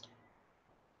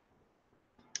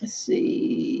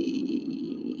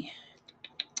see.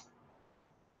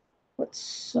 What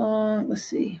song? Let's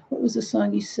see. What was the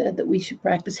song you said that we should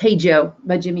practice? Hey Joe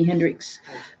by Jimi Hendrix.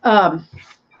 Let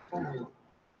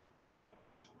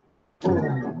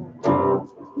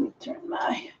me turn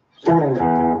my...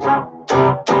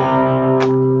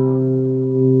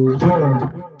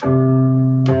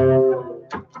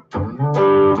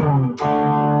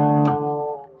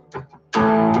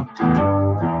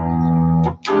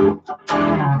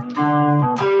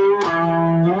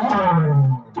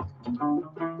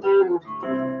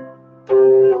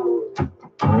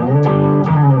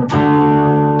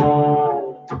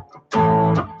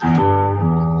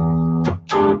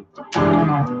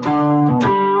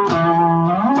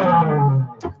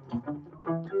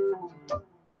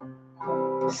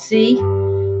 C,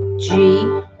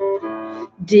 G,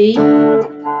 D,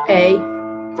 A.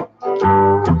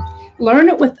 Learn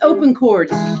it with open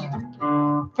chords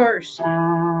first.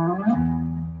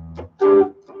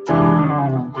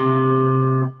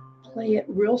 Play it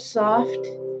real soft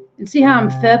and see how I'm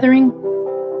feathering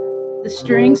the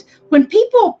strings. When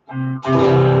people,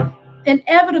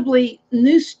 inevitably,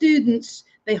 new students,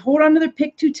 they hold onto their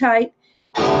pick too tight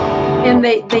and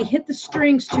they hit the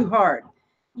strings too hard.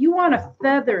 You want to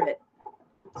feather it.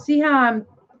 See how I'm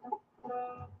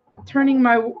turning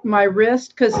my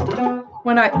wrist? Because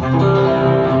when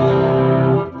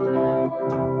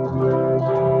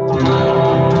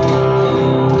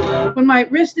my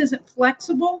wrist isn't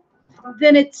flexible,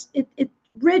 then it's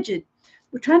rigid.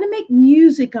 We're trying to make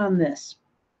music on this.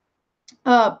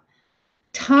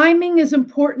 Timing is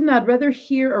important. I'd rather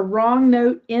hear a wrong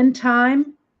note in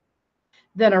time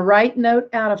than a right note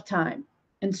out of time.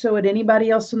 And so would anybody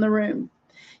else in the room.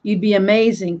 You'd be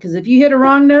amazing, because if you hit a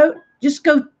wrong note, just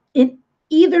go in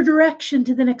either direction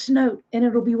to the next note and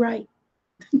it'll be right.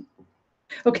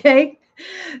 Okay?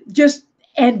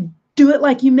 And do it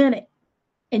like you meant it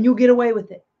and you'll get away with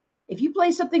it. If you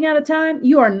play something out of time,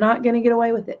 you are not going to get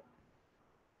away with it.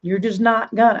 You're just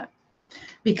not gonna.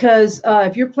 Because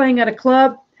if you're playing at a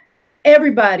club,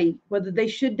 everybody, whether they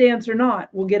should dance or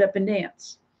not, will get up and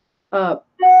dance.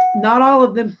 Not all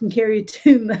of them can carry a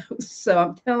tune though. So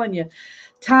I'm telling you,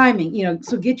 timing,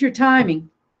 so get your timing.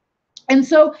 And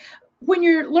so when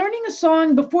you're learning a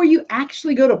song, before you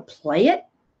actually go to play it,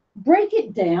 break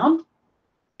it down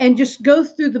and just go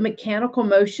through the mechanical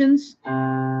motions.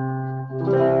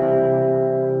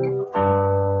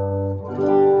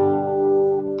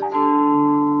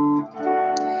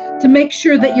 To make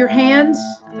sure that your hands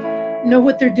know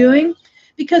what they're doing.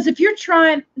 Because if you're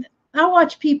trying, I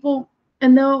watch people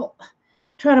and they'll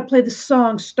try to play the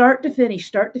song start to finish,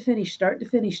 start to finish, start to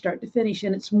finish, start to finish,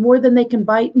 and it's more than they can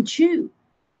bite and chew.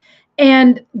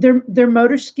 And their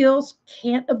motor skills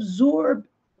can't absorb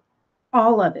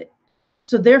all of it.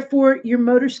 So therefore, your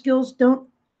motor skills don't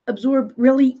absorb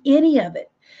really any of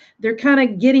it. They're kind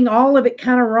of getting all of it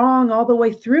kind of wrong all the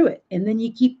way through it. And then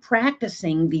you keep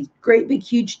practicing these great big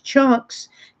huge chunks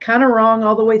kind of wrong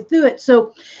all the way through it.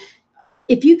 So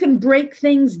if you can break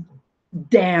things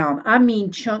down, I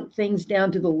mean chunk things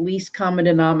down to the least common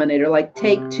denominator, like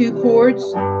take 2 chords,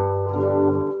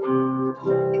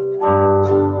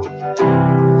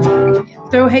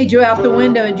 throw Hey Joe out the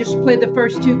window and just play the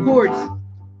first 2 chords.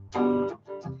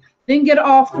 Then get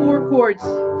all 4 chords.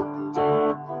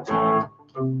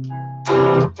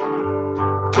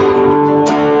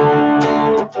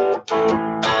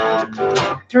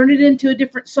 Turn it into a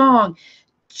different song.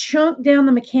 Chunk down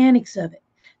the mechanics of it.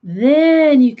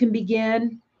 Then you can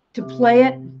begin to play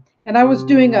it. And I was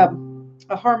doing a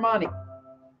harmonic.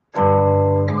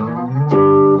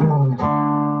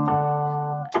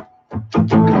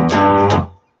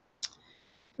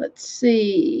 Let's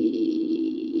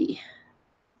see.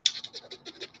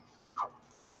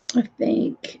 I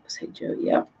think, say Joe,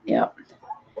 yep.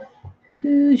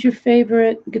 Who's your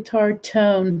favorite guitar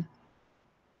tone?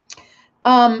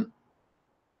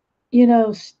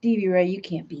 Stevie Ray, you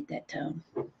can't beat that tone.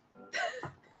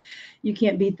 You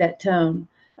can't beat that tone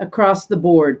across the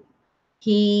board.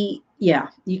 You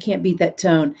can't beat that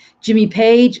tone. Jimmy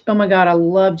Page, oh my God, I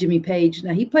love Jimmy Page.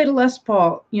 Now, he played a Les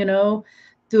Paul,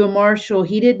 through a Marshall.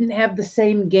 He didn't have the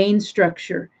same gain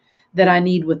structure that I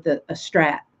need with a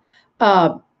Strat.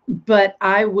 But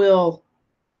I will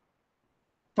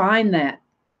find that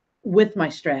with my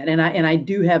Strat, and I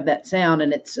do have that sound,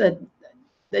 and it's a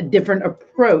different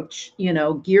approach,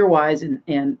 gear wise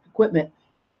and equipment.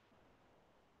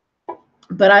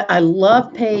 But I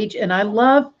love Page, and I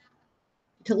love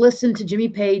to listen to Jimmy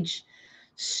Page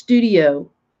studio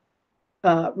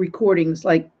recordings,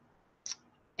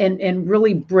 and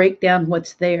really break down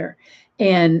what's there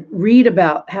and read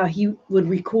about how he would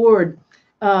record,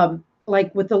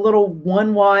 like with a little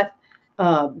 1-watt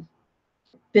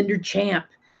Fender Champ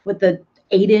with the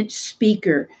 8-inch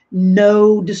speaker,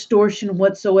 no distortion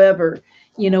whatsoever,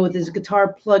 with his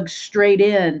guitar plugged straight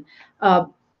in. I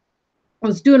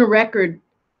was doing a record,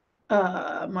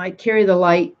 my Carry the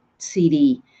Light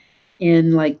CD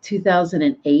in like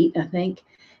 2008, I think.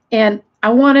 And I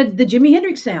wanted the Jimi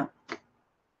Hendrix sound.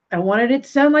 I wanted it to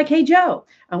sound like Hey Joe.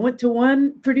 I went to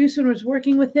one producer and was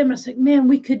working with him. I was like, man,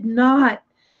 we could not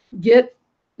get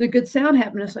the good sound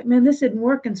happening. I was like, man, this isn't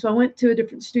working. So I went to a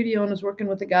different studio and was working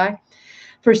with a guy.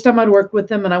 First time I'd worked with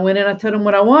him, and I went in, I told him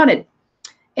what I wanted.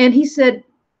 And he said,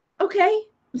 okay.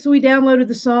 So we downloaded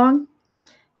the song,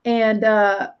 and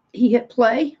he hit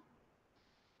play.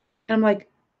 And I'm like,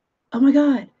 oh my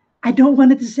God, I don't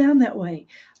want it to sound that way.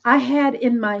 I had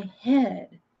in my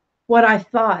head what I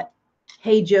thought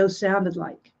Hey Joe sounded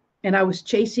like, and I was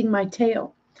chasing my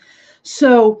tail.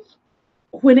 So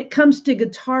when it comes to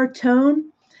guitar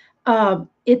tone,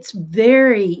 it's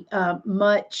very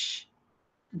much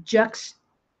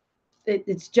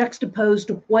it's juxtaposed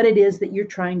to what it is that you're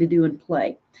trying to do and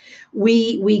play.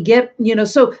 We get,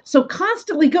 so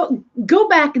constantly go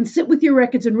back and sit with your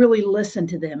records and really listen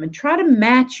to them and try to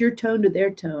match your tone to their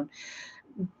tone.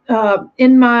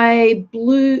 In my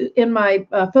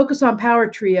Focus on Power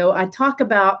trio, I talk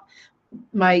about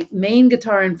my main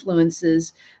guitar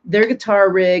influences, their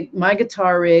guitar rig, my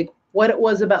guitar rig, what it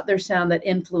was about their sound that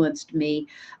influenced me.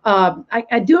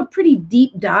 I do a pretty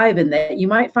deep dive in that. You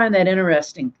might find that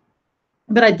interesting.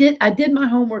 But I did my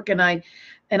homework, and I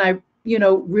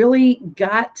really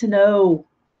got to know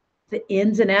the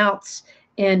ins and outs,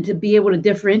 and to be able to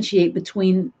differentiate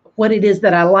between what it is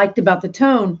that I liked about the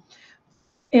tone.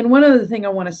 And one other thing I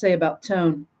want to say about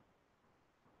tone,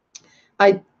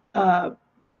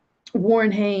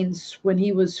 Warren Haynes, when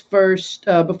he was first,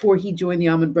 before he joined the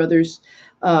Allman Brothers,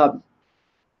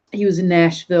 he was in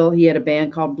Nashville. He had a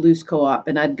band called Blues Co-op,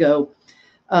 and I'd go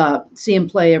see him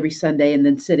play every Sunday and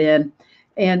then sit in.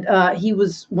 And he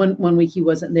was, one week he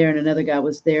wasn't there, and another guy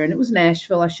was there, and it was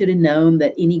Nashville. I should have known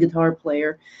that any guitar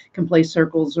player can play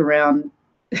circles around,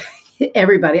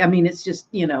 everybody. I mean, it's just,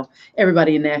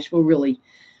 everybody in Nashville really,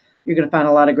 you're going to find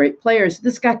a lot of great players.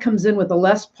 This guy comes in with a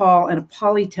Les Paul and a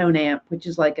Polytone amp, which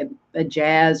is like a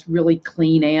jazz, really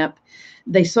clean amp.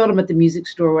 They sold them at the music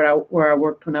store where I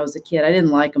worked when I was a kid. I didn't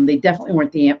like them. They definitely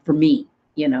weren't the amp for me,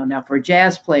 now for a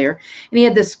jazz player. And he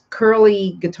had this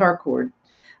curly guitar cord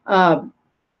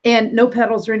and no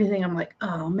pedals or anything. I'm like,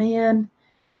 oh, man.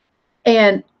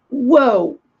 And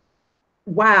whoa,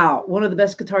 wow, one of the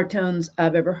best guitar tones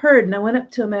I've ever heard. And I went up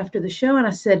to him after the show and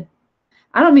I said,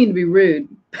 I don't mean to be rude.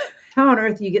 How on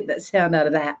earth do you get that sound out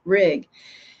of that rig?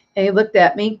 And he looked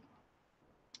at me.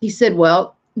 He said,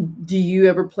 well, do you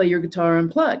ever play your guitar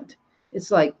unplugged?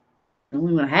 It's like,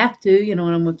 only when I have to, and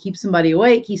I'm going to keep somebody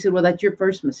awake. He said, well, that's your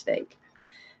first mistake.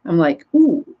 I'm like,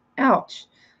 ooh, ouch.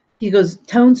 He goes,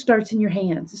 tone starts in your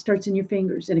hands. It starts in your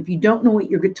fingers. And if you don't know what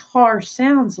your guitar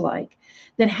sounds like,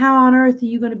 then how on earth are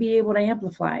you going to be able to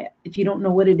amplify it if you don't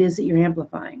know what it is that you're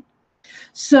amplifying?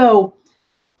 So,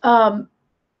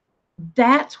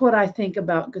 that's what I think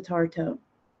about guitar tone.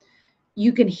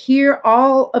 You can hear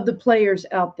all of the players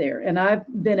out there. And I've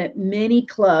been at many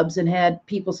clubs and had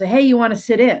people say, hey, you want to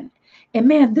sit in? And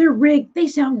man, their rig, they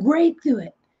sound great through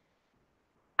it.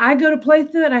 I go to play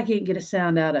through it, I can't get a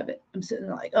sound out of it. I'm sitting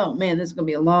there like, oh man, this is going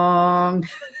to be a long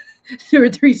 2 or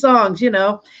 3 songs,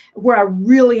 where I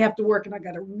really have to work and I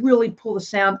got to really pull the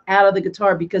sound out of the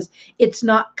guitar because it's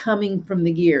not coming from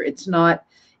the gear. It's not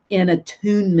in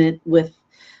attunement with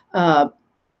how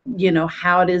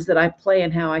it is that I play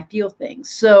and how I feel things.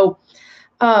 So,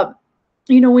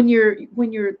 when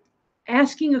you're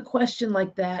asking a question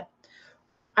like that,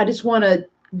 I just want to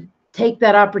take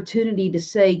that opportunity to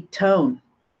say tone,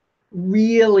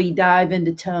 really dive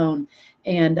into tone,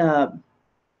 and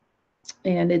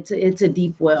it's a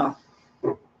deep well.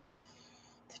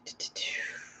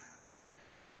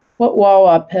 What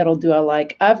wah-wah pedal do I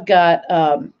like? I've got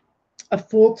a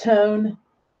full tone.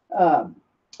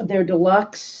 They're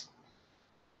deluxe.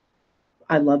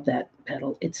 I love that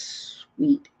pedal. It's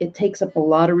sweet. It takes up a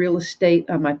lot of real estate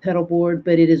on my pedal board,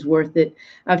 but it is worth it.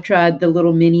 I've tried the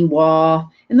little mini wah,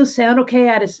 and they'll sound okay.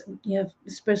 I just,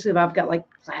 especially if I've got like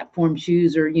platform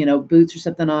shoes or, boots or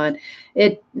something on,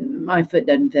 my foot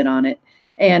doesn't fit on it.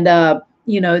 And,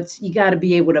 you got to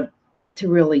be able to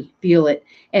really feel it.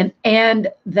 And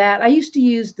that I used to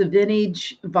use the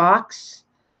vintage Vox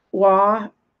wah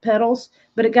pedals,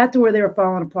 but it got to where they were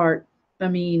falling apart. I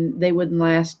mean, they wouldn't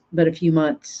last but a few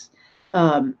months.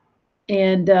 But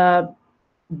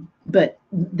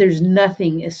there's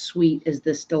nothing as sweet as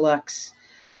this deluxe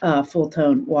full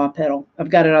tone wah pedal. I've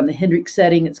got it on the Hendrix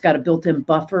setting. It's got a built-in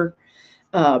buffer.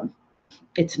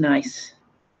 It's nice.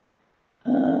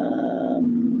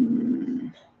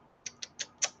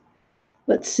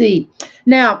 Let's see.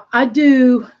 Now I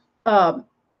do, I've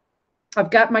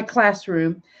got my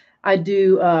classroom. I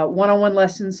do one-on-one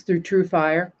lessons through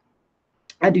TrueFire.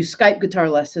 I do Skype guitar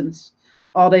lessons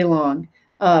all day long.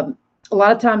 A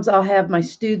lot of times I'll have my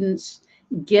students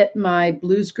get my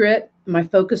Blues Grit, my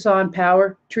Focus On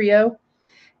Power Trio,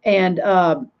 and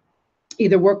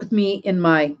either work with me in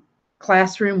my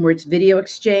classroom where it's video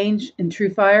exchange in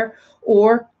TrueFire,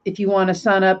 or if you want to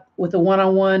sign up with a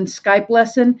one-on-one Skype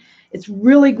lesson, it's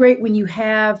really great when you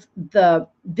have the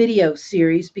video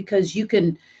series because you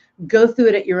can go through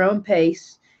it at your own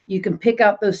pace. You can pick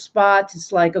out those spots.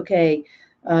 It's like, okay,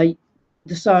 the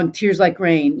song Tears Like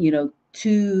Rain,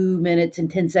 2 minutes and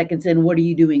 10 seconds in, what are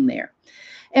you doing there?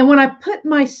 And when I put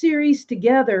my series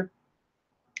together,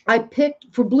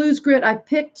 for Blues Grit, I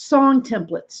picked song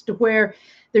templates to where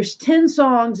there's 10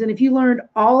 songs. And if you learned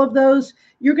all of those,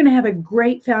 you're going to have a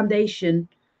great foundation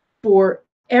for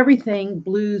everything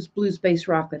blues-based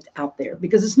rock that's out there,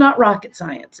 because it's not rocket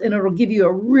science, and it'll give you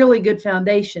a really good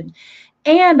foundation.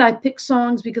 And I pick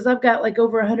songs because I've got like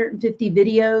over 150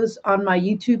 videos on my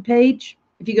YouTube page.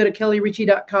 If you go to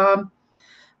kellyrichey.com,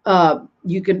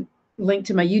 you can link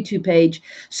to my YouTube page.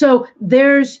 So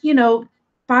there's,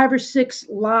 5 or 6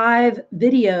 live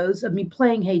videos of me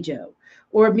playing Hey Joe,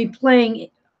 or of me playing,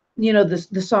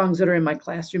 the songs that are in my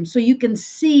classroom. So you can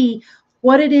see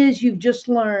what it is you've just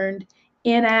learned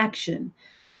in action.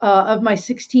 Of my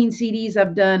 16 CDs,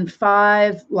 I've done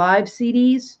 5 live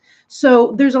CDs.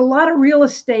 So there's a lot of real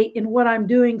estate in what I'm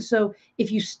doing. So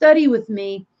if you study with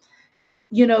me,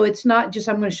 it's not just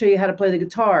I'm going to show you how to play the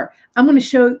guitar. I'm going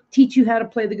to teach you how to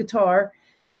play the guitar,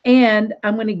 and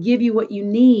I'm going to give you what you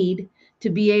need to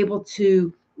be able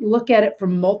to look at it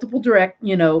from multiple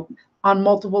on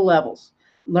multiple levels,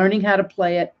 learning how to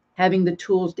play it, having the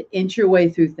tools to inch your way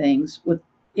through things with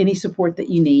any support that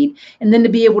you need, and then to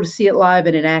be able to see it live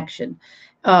and in action.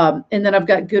 And then I've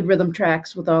got good rhythm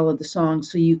tracks with all of the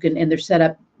songs, so you can, and they're set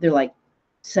up, they're like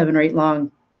 7 or 8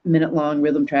 minute long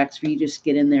rhythm tracks for you to just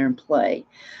get in there and play.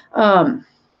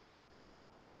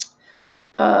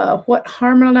 What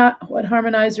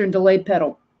harmonizer and delay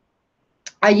pedal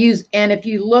I use, and if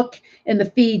you look in the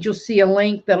feed, you'll see a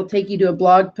link that'll take you to a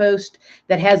blog post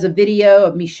that has a video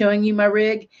of me showing you my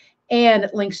rig, and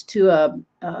it links to a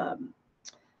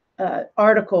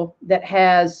article that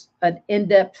has an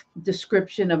in-depth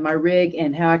description of my rig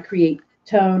and how I create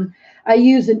tone. I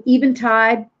use an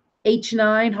Eventide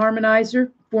H9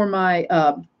 harmonizer for my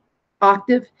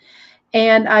octave,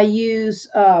 and I use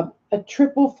a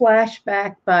triple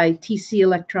flashback by TC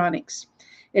Electronics.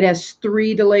 It has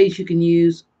 3 delays you can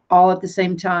use all at the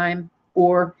same time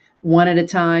or one at a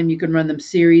time. You can run them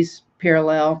series,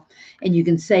 parallel, and you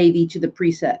can save each of the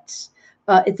presets.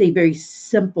 It's a very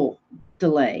simple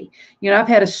delay. I've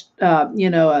had a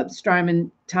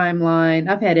Strymon timeline.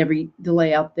 I've had every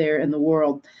delay out there in the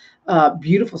world.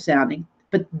 Beautiful sounding.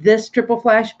 But this triple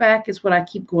flashback is what I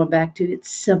keep going back to. It's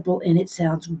simple and it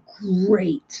sounds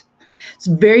great. It's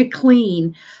very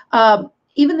clean.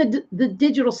 Even the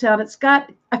digital sound,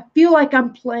 I feel like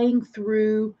I'm playing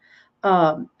through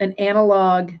an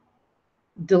analog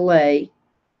delay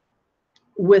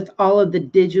with all of the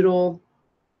digital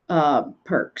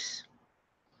perks.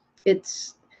 I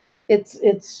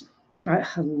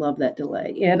love that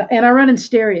delay. And I run in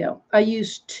stereo. I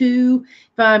use 2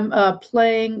 if I'm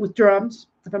playing with drums,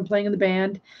 if I'm playing in the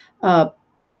band.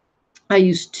 I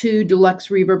use 2 deluxe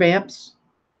reverb amps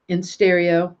in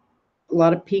stereo, a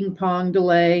lot of ping pong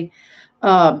delay.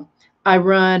 I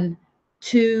run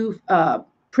 2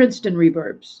 Princeton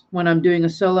reverbs when I'm doing a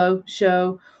solo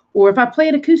show, or if I play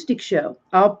an acoustic show,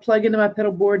 I'll plug into my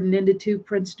pedal board and into 2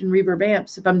 Princeton reverb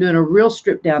amps. If I'm doing a real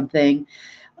stripped down thing,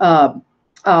 I'll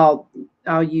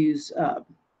use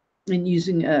and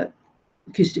using a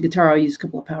acoustic guitar, I'll use a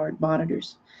couple of powered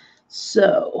monitors.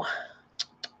 So,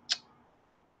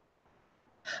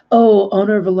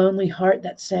 Owner of a Lonely Heart,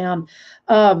 that sound.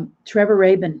 Trevor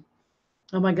Rabin.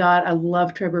 Oh my God, I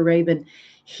love Trevor Rabin.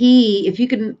 If you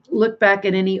can look back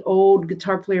at any old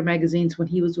Guitar Player magazines when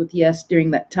he was with Yes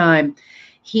during that time,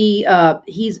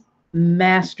 he's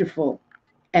masterful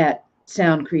at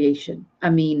sound creation. I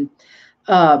mean,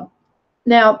 now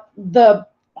the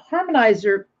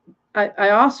harmonizer, I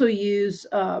also use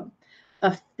a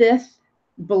 5th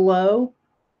below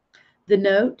the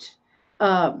note,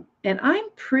 and I'm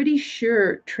pretty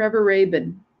sure Trevor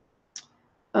Rabin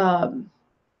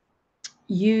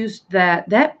used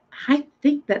that. I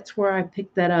think that's where I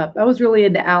picked that up. I was really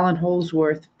into Alan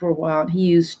Holsworth for a while, and he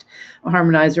used a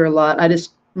harmonizer a lot.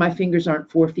 My fingers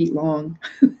aren't 4 feet long.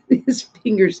 His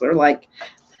fingers are like,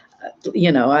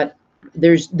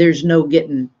 there's no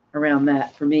getting around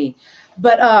that for me.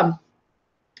 But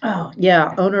oh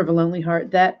yeah, Owner of a Lonely Heart.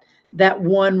 That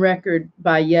one record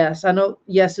by Yes. I know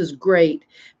Yes is great,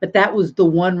 but that was the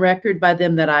one record by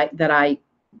them that I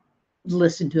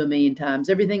listened to a million times.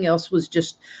 Everything else was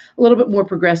just a little bit more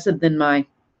progressive than my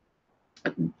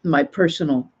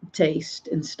personal taste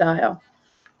and style.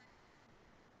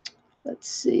 Let's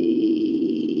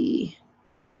see.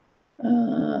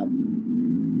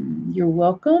 You're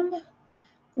welcome.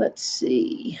 Let's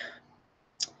see.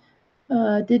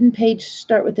 Didn't Page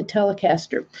start with the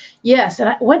Telecaster? Yes,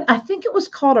 and I think it was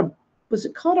called was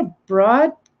it called a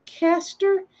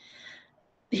broadcaster?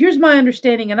 Here's my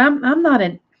understanding, and I'm not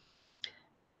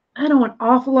I know an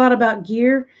awful lot about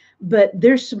gear, but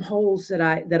there's some holes that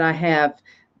I have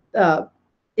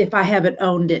if I haven't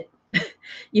owned it,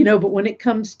 But when it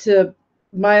comes to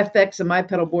my effects and my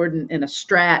pedal board and a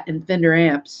Strat and Fender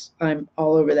amps, I'm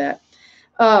all over that.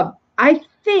 I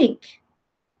think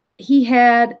he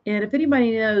had, and if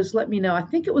anybody knows, let me know. I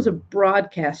think it was a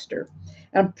broadcaster.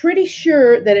 I'm pretty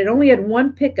sure that it only had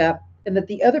one pickup, and that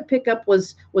the other pickup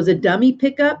was a dummy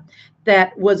pickup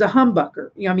that was a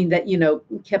humbucker. That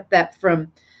kept that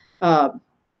from,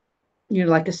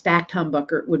 like a stacked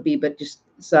humbucker would be, but just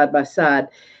side by side.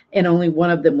 And only one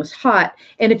of them was hot.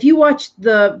 And if you watch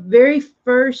the very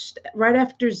first, right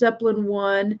after Zeppelin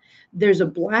 1, there's a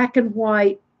black and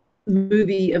white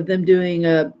movie of them doing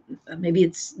maybe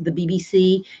it's the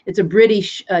BBC. It's a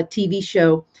British TV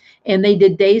show, and they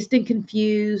did Dazed and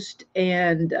Confused,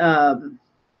 and I'm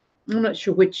not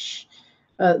sure which.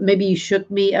 Maybe You Shook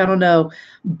Me. I don't know,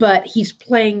 but he's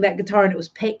playing that guitar, and it was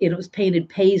painted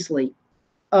paisley.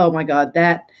 Oh my God,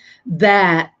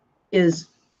 that is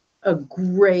a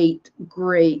great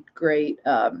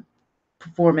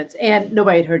performance, and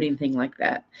nobody had heard anything like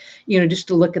that. Just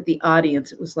to look at the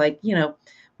audience, it was like,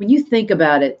 when you think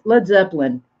about it, Led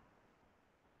Zeppelin,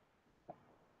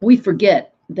 we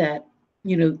forget that,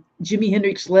 Jimi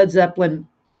Hendrix, Led Zeppelin,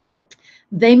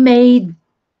 they made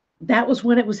that was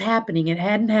when it was happening. It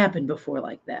hadn't happened before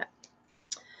like that.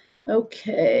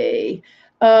 Okay.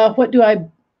 What do I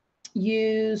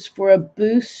use for a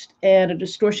boost and a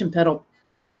distortion pedal?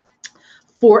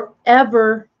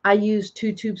 Forever, I used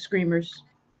two tube screamers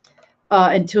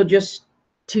until just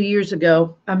 2 years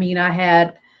ago. I mean, I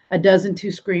had a dozen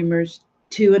two screamers,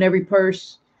 two in every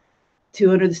purse,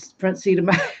 two under the front seat of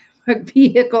my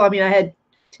vehicle. I mean, I had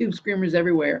tube screamers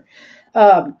everywhere.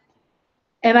 Um,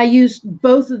 and I used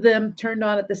both of them turned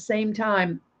on at the same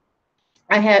time.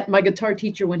 I had my guitar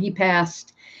teacher, when he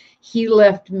passed, he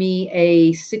left me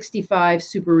a 65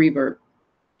 Super Reverb.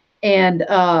 And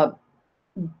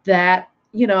that,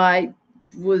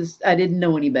 I didn't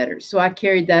know any better. So I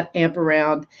carried that amp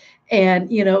around,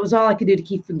 and, it was all I could do to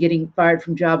keep from getting fired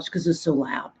from jobs because it was so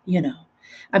loud.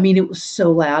 I mean, it was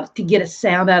so loud. To get a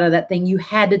sound out of that thing, you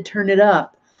had to turn it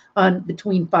up on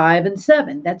between 5 and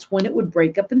 7. That's when it would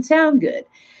break up and sound good.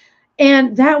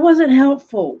 And that wasn't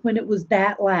helpful when it was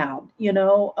that loud,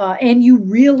 and you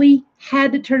really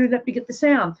had to turn it up to get the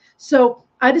sound. So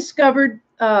I discovered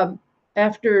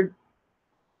after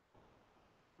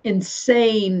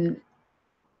insane,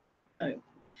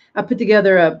 I put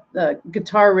together a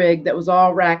guitar rig that was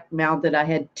all rack mounted. I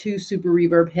had two Super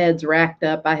Reverb heads racked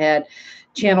up. I had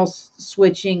channel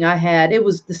switching. It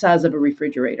was the size of a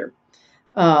refrigerator,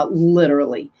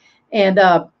 literally. And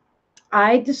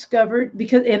I discovered,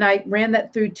 and I ran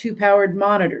that through two powered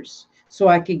monitors so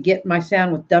I could get my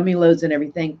sound with dummy loads and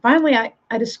everything. Finally,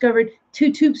 I discovered two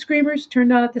tube screamers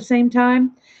turned on at the same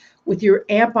time with your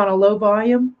amp on a low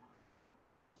volume.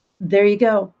 There you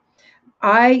go.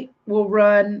 I will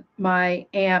run my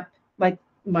amp, like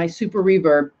my Super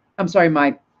Reverb,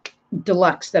 my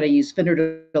Deluxe that I use,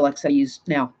 Fender Deluxe that I use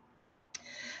now.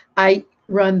 I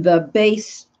run the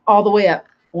bass all the way up,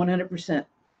 100%.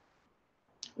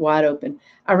 Wide open.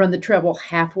 I run the treble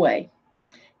halfway,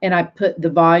 and I put the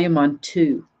volume on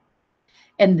 2.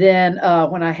 And then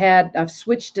when I've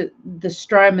switched to the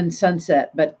Strymon Sunset,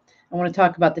 but I want to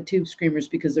talk about the tube screamers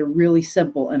because they're really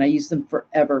simple and I use them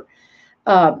forever.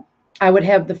 I would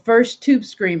have the first tube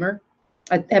screamer.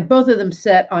 I had both of them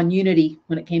set on unity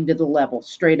when it came to the level,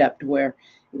 straight up to where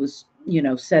it was,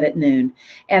 set at noon.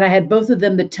 And I had both of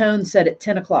them, the tone set at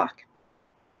 10 o'clock.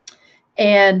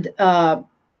 And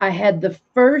I had the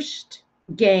first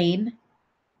gain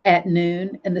at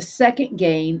noon and the second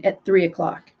gain at 3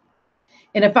 o'clock.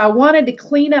 And if I wanted to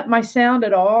clean up my sound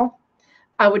at all,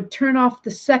 I would turn off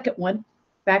the second one,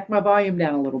 back my volume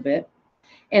down a little bit.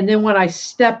 And then when I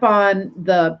step on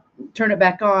turn it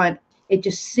back on, it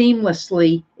just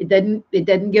seamlessly, it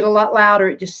doesn't get a lot louder.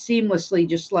 It just seamlessly,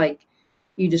 just like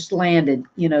you just landed,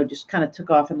 just kind of took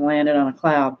off and landed on a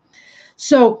cloud.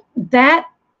 So that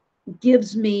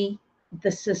gives me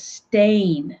the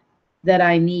sustain that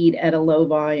I need at a low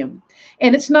volume.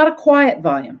 And it's not a quiet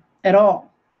volume at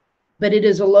all, but it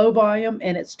is a low volume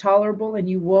and it's tolerable, and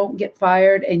you won't get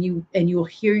fired, and you'll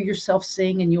hear yourself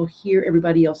sing, and you'll hear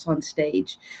everybody else on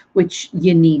stage, which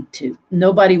you need to.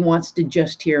 Nobody wants to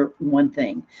just hear one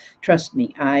thing. Trust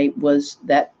me, I was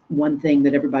that one thing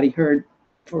that everybody heard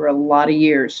for a lot of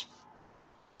years.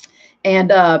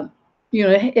 And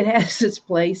it has its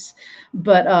place,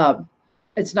 but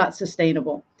it's not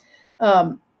sustainable.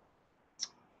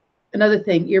 Another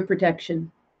thing, ear protection.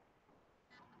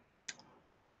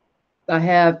 I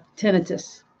have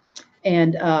tinnitus,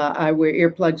 and I wear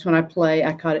earplugs when I play.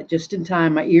 I caught it just in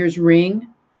time. My ears ring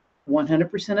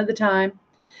 100% of the time,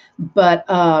 but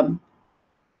I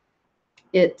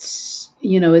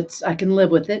can live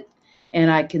with it,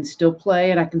 and I can still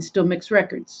play, and I can still mix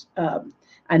records.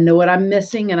 I know what I'm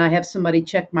missing, and I have somebody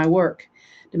check my work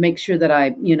to make sure that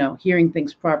I'm, hearing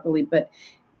things properly. But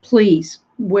please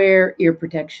wear ear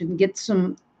protection. Get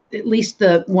some, at least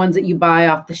the ones that you buy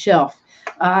off the shelf.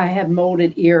 I have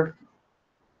molded ear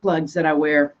plugs that I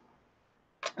wear.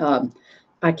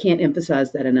 I can't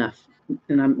emphasize that enough,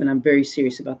 and I'm very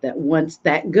serious about that. Once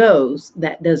that goes,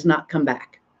 that does not come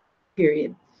back.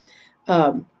 Period.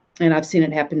 And I've seen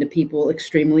it happen to people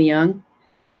extremely young.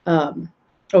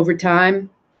 Over time,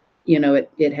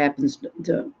 it happens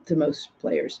to most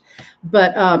players.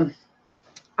 But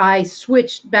I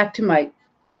switched back to my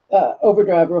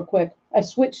overdrive real quick. I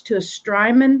switched to a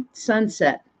Strymon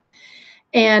Sunset.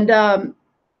 And I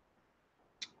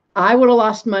would have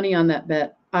lost money on that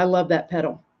bet. I love that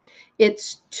pedal.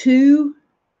 It's 2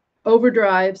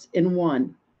 overdrives in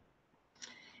one.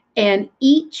 And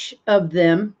each of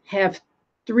them have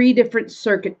 3 different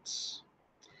circuits.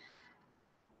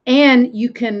 And you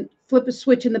can flip a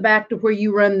switch in the back to where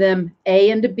you run them A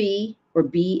into B or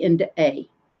B into A.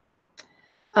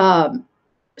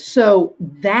 So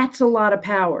that's a lot of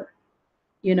power.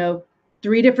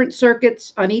 3 different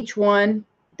circuits on each one.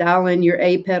 Dial in your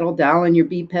A pedal, dial in your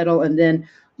B pedal, and then,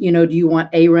 you know, do you want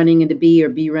A running into B or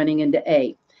B running into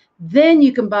A? Then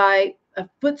you can buy a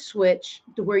foot switch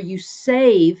to where you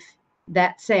save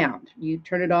that sound. You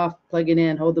turn it off, plug it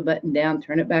in, hold the button down,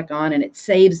 turn it back on, and it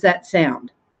saves that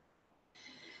sound.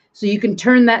 So you can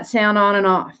turn that sound on and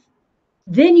off.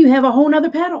 Then you have a whole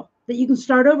nother pedal that you can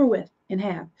start over with and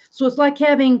have. So it's like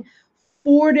having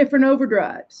 4 different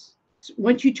overdrives.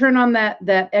 Once you turn on that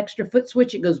extra foot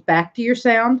switch, it goes back to your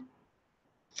sound,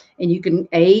 and you can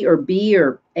A or B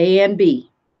or A and B.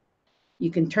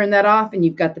 You can turn that off, and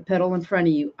you've got the pedal in front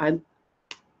of you. I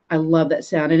love that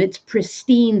sound, and it's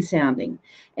pristine sounding.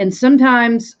 And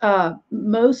sometimes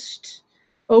most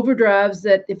overdrives,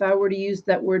 that if I were to use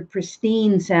that word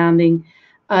pristine sounding,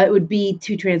 it would be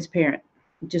too transparent.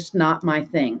 Just not my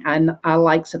thing. I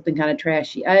like something kind of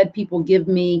trashy. I had people give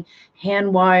me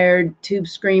hand-wired tube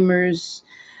screamers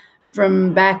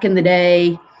from back in the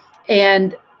day,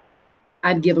 and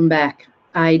I'd give them back.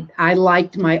 I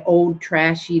liked my old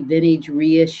trashy vintage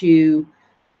reissue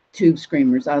tube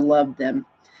screamers. I loved them.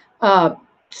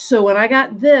 So when I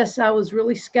got this, I was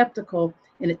really skeptical,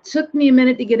 and it took me a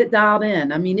minute to get it dialed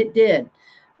in. I mean, it did.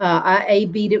 I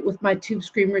A-B'd it with my tube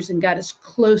screamers and got as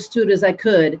close to it as I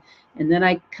could. And then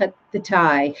I cut the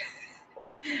tie.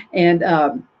 And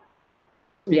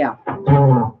yeah.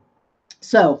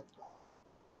 So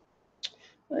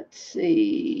let's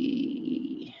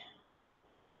see.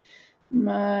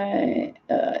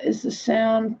 Is the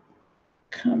sound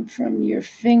come from your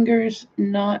fingers,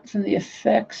 not from the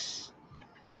effects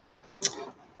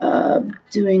of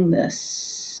doing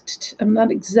this? I'm not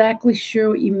exactly sure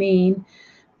what you mean,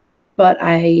 but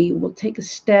I will take a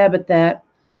stab at that.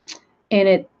 And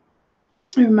it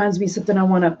reminds me of something I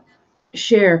want to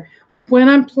share. When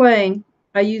I'm playing,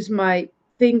 I use my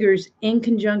fingers in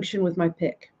conjunction with my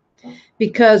pick,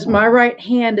 because my right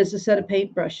hand is a set of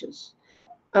paintbrushes.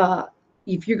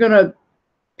 If you're going to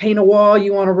paint a wall,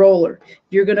 you want a roller. If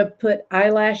you're going to put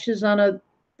eyelashes on a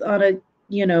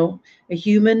you know, a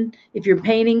human, if you're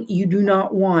painting, you do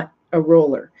not want a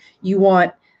roller. You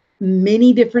want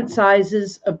many different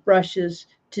sizes of brushes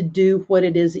to do what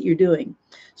it is that you're doing.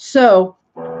 So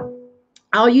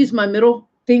I'll use my middle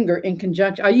finger in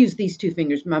conjunction. I use these 2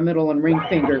 fingers, my middle and ring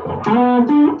finger.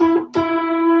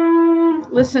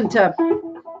 Listen to,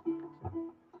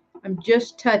 I'm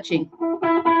just touching.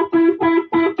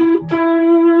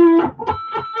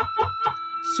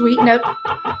 Sweet note.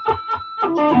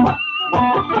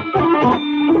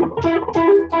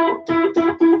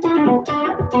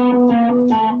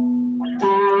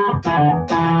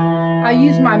 I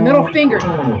use my middle finger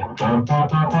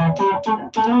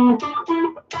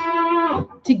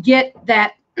to get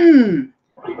that.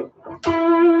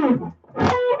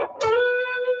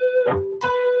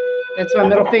 That's my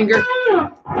middle finger.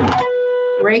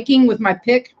 Raking with my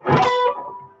pick.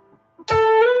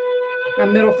 My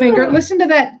middle finger. Listen to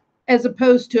that as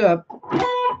opposed to a.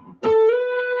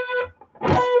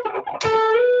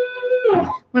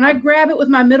 When I grab it with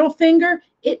my middle finger,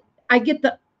 I get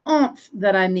the oomph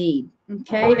that I need,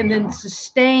 okay? And then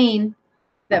sustain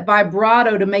that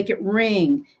vibrato to make it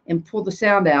ring and pull the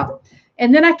sound out.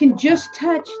 And then I can just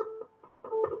touch.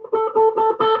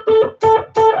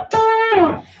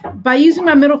 By using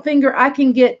my middle finger, I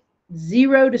can get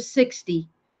 0 to 60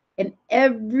 and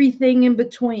everything in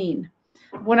between.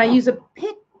 When I use a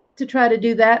pick to try to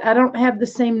do that, I don't have the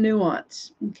same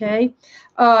nuance, okay?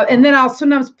 And then I'll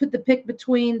sometimes put the pick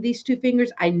between these 2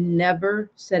 fingers. I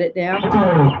never set it down.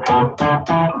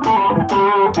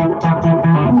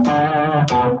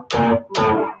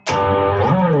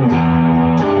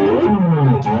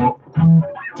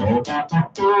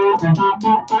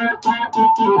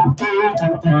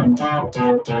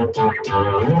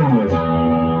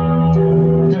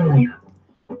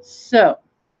 So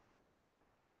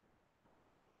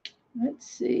let's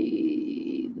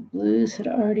see. The blues had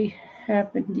already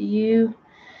happened to you.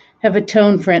 Have a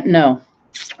tone print? No,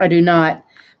 I do not.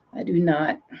 I do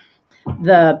not.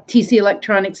 The TC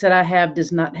Electronics that I have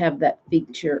does not have that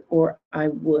feature, or I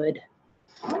would.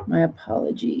 My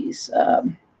apologies.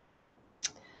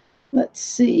 Let's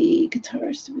see.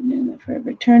 Guitarists have been doing that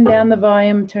forever. Turn down the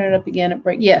volume, turn it up again at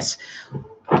break. Yes.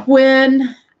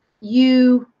 When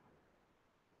you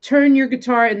turn your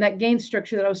guitar in that gain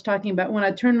structure that I was talking about, when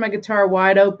I turn my guitar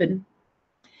wide open,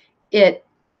 it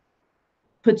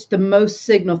puts the most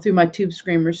signal through my tube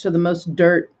screamers, so the most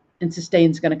dirt and sustain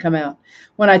is going to come out.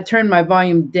 When I turn my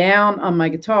volume down on my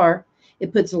guitar,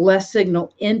 it puts less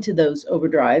signal into those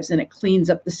overdrives and it cleans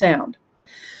up the sound.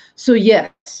 So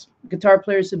yes, guitar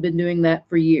players have been doing that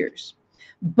for years.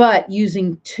 But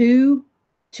using 2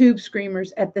 tube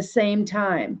screamers at the same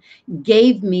time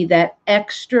gave me that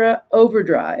extra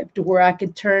overdrive to where I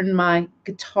could turn my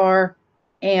guitar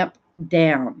amp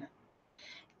down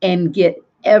and get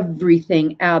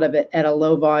everything out of it at a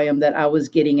low volume that I was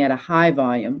getting at a high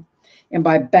volume. And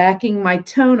by backing my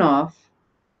tone off,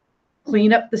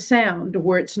 clean up the sound to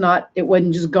where it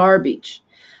wasn't just garbage.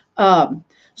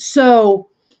 So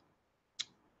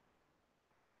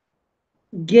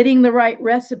getting the right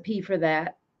recipe for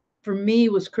that, for me,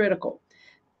 was critical,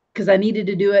 because I needed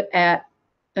to do it at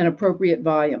an appropriate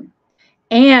volume.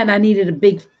 And I needed a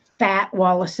big fat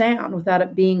wall of sound without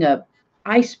it being a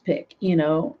ice pick,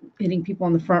 hitting people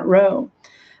on the front row.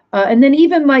 And then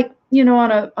even like,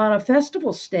 on a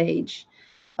festival stage,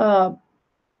 being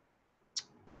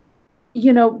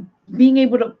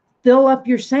able to fill up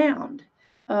your sound.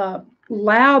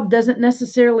 Loud doesn't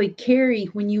necessarily carry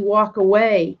when you walk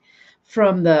away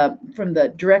from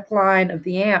the direct line of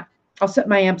the amp. I'll set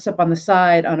my amps up on the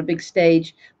side on a big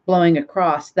stage, blowing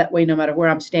across. That way, no matter where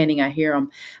I'm standing, I hear them.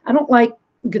 I don't like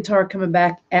guitar coming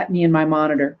back at me in my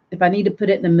monitor. If I need to put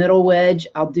it in the middle wedge,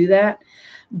 I'll do that.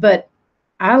 But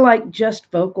I like just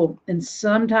vocal and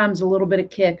sometimes a little bit of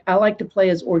kick. I like to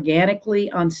play as organically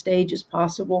on stage as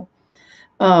possible.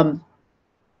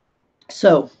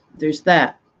 So there's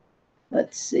that.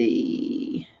 Let's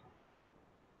see.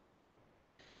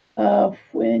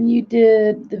 When you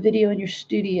did the video in your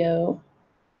studio,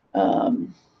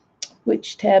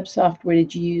 which tab software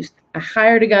did you use? I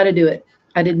hired a guy to do it.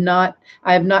 I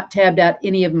have not tabbed out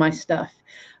any of my stuff.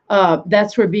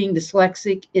 That's where being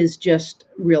dyslexic is just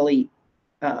really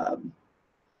a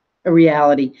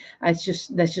reality. That's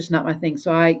just not my thing.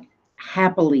 So I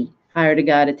happily hired a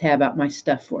guy to tab out my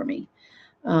stuff for me.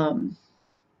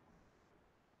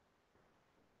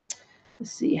 Let's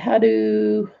see, how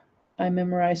do I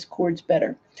memorize chords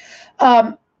better?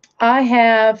 I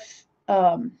have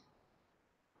a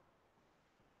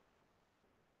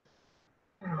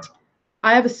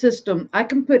system. I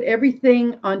can put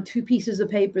everything on 2 pieces of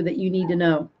paper that you need to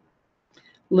know,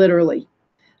 literally.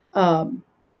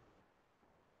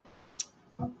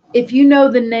 If you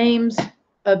know the names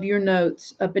of your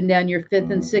notes up and down your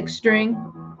 5th and 6th string,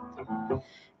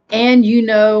 and you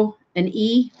know an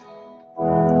E,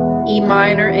 E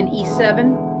minor and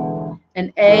E7,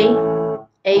 an A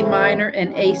minor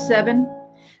and A7,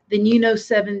 then you know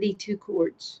 72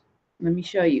 chords. Let me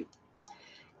show you.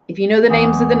 If you know the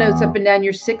names of the notes up and down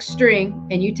your 6th string,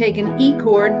 and you take an E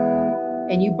chord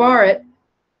and you bar it,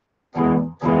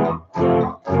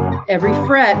 every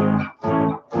fret,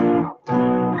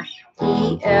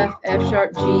 E, F, F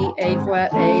sharp, G, A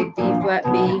flat, A, B flat,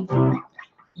 B,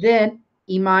 then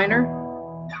E minor,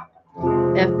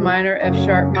 F minor, F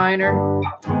sharp minor,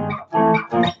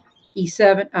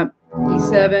 E7,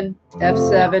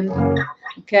 F7,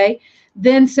 okay?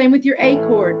 Then same with your A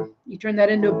chord. You turn that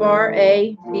into a bar,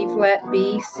 A, B flat,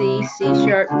 B, C, C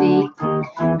sharp, D.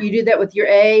 You do that with your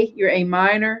A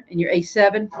minor, and your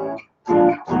A7.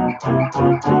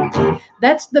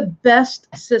 That's the best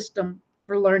system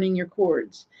for learning your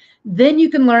chords. Then you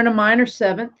can learn a minor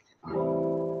 7th.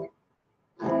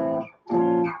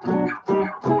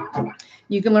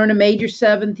 You can learn a major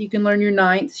 7th. You can learn your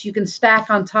 9ths. You can stack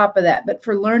on top of that. But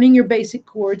for learning your basic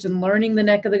chords and learning the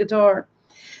neck of the guitar,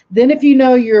 then if you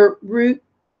know your root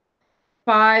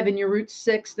 5 and your root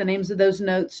 6, the names of those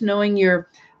notes, knowing your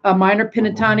minor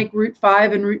pentatonic root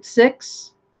 5 and root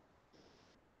 6,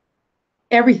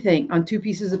 everything on 2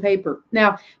 pieces of paper.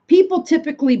 Now, people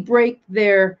typically break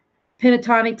their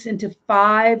pentatonics into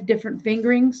 5 different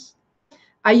fingerings.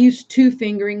 I use 2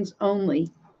 fingerings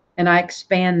only, and I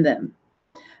expand them.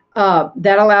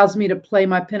 That allows me to play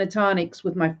my pentatonics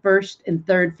with my 1st and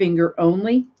 3rd finger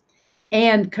only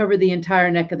and cover the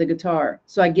entire neck of the guitar.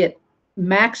 So I get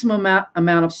maximum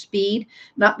amount of speed.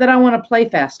 Not that I want to play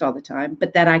fast all the time,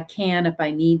 but that I can if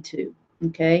I need to.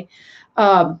 Okay.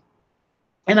 And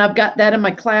I've got that in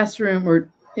my classroom or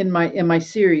in my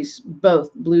series,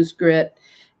 both Blues Grit,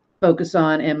 Focus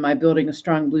On, and my Building a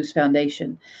Strong Blues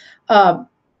Foundation. I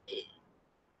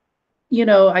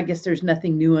guess there's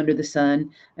nothing new under the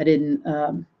sun. I didn't,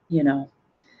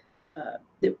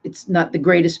 it's not the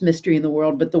greatest mystery in the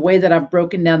world, but the way that I've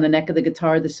broken down the neck of the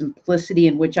guitar, the simplicity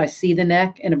in which I see the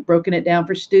neck and have broken it down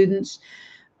for students,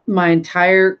 my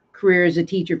entire career as a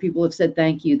teacher, people have said,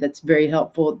 thank you. That's very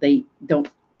helpful. They don't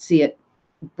see it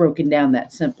broken down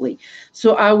that simply.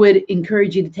 So I would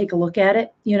encourage you to take a look at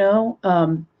it. Man,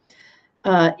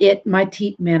 I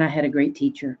had a great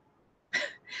teacher.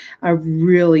 I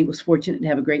really was fortunate to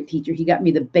have a great teacher. He got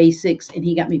me the basics and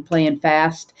he got me playing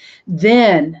fast.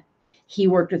 Then he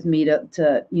worked with me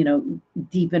to you know,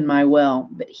 deepen my well.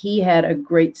 But he had a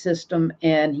great system,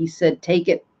 and he said, take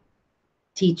it,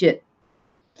 teach it.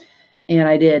 And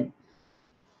I did,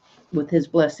 with his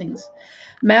blessings.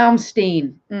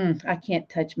 Malmsteen. I can't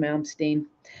touch Malmsteen.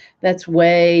 That's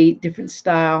way different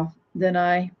style than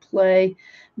I play.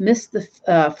 Miss the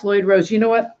Floyd Rose. You know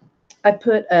what? I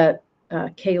put a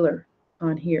Kaler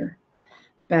on here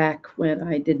back when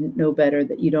I didn't know better,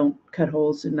 that you don't cut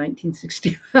holes in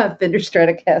 1965 Fender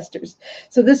Stratocasters.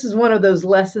 So this is one of those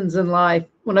lessons in life.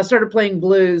 When I started playing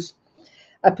blues,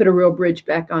 I put a real bridge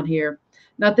back on here.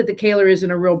 Not that the Kaler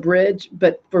isn't a real bridge,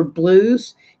 but for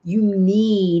blues, you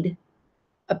need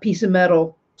a piece of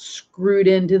metal screwed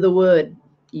into the wood.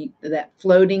 That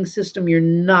floating system, you're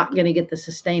not going to get the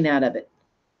sustain out of it.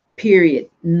 Period.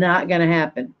 Not going to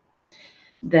happen.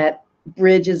 That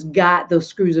bridge has got, those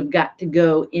screws have got to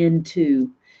go into.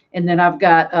 And then I've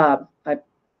got, I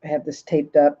have this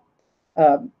taped up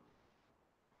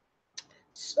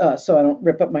so I don't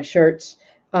rip up my shirts.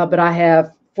 But I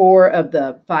have 4 of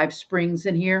the 5 springs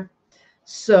in here.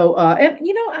 So, and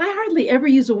you know, I hardly ever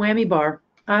use a whammy bar.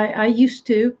 I used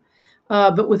to,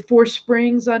 but with 4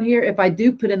 springs on here, if I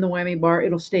do put in the whammy bar,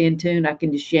 it'll stay in tune. I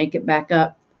can just yank it back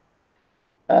up.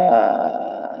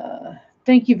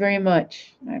 Thank you very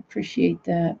much. I appreciate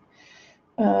that.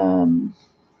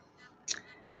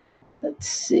 Let's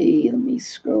see. Let me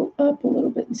scroll up a little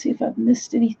bit and see if I've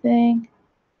missed anything.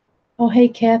 Oh, hey,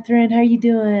 Catherine. How are you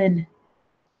doing?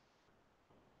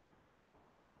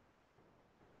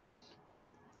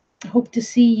 I hope to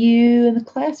see you in the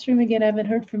classroom again. I haven't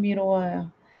heard from you in a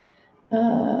while.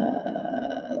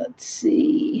 Let's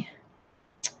see.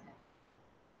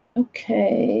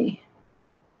 Okay.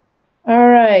 All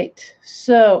right.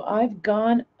 So I've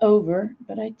gone over,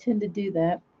 but I tend to do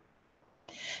that.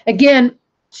 Again,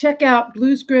 check out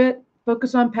Blues Grit,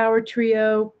 Focus on Power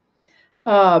Trio.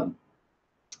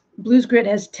 Blues Grit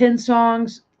has 10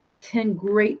 songs, 10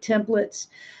 great templates.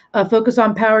 Focus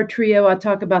on Power Trio, I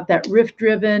talk about that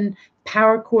riff-driven,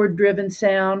 power chord-driven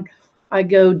sound. I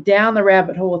go down the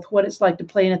rabbit hole with what it's like to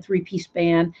play in a 3-piece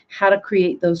band, how to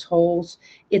create those holes.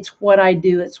 It's what I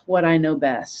do. It's what I know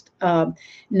best.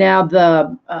 Now,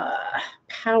 the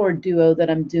power duo that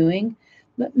I'm doing,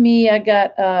 I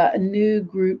got a new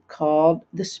group called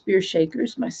the Spear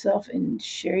Shakers, myself and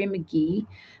Sherry McGee.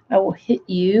 I will hit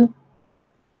you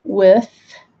with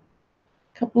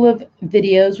a couple of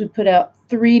videos. We put out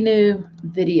 3 new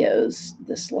videos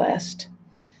this last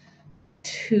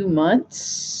 2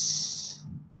 months,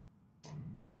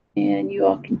 and you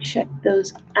all can check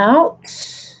those out.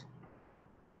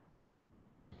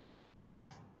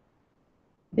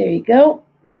 There you go.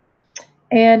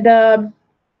 And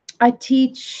I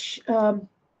teach, I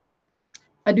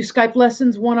do Skype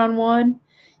lessons one-on-one.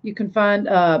 You can find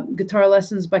guitar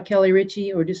lessons by Kelly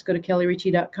Richey, or just go to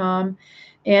kellyrichey.com.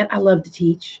 And I love to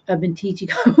teach. I've been teaching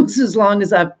almost as long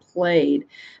as I've played.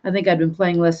 I think I've been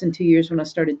playing less than 2 years when I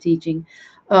started teaching.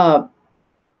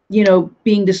 You know,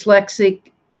 being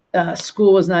dyslexic,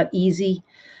 school was not easy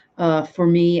for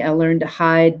me. I learned to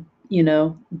hide, you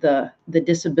know, the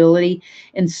disability.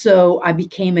 And so I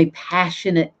became a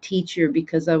passionate teacher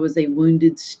because I was a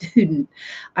wounded student.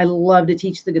 I love to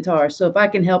teach the guitar. So if I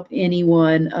can help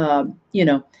anyone, you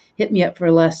know, hit me up for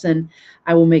a lesson.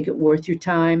 I will make it worth your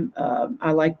time.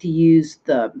 I like to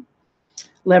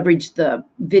leverage the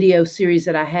video series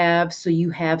that I have, so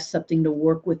you have something to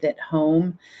work with at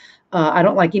home. I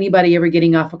don't like anybody ever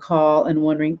getting off a call and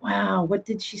wondering, wow, what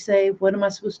did she say? What am I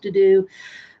supposed to do?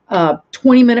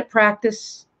 20-minute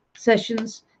practice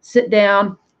sessions. Sit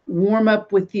down, warm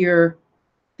up with your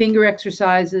finger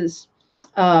exercises.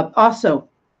 Also,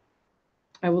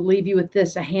 I will leave you with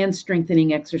this, a hand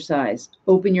strengthening exercise.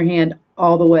 Open your hand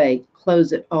all the way,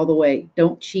 close it all the way.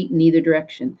 Don't cheat in either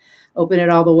direction. Open it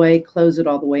all the way, close it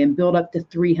all the way, and build up to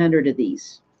 300 of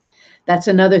these. That's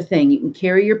another thing. You can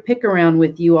carry your pick around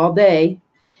with you all day,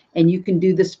 and you can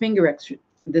do this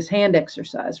this hand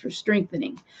exercise for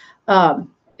strengthening.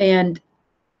 And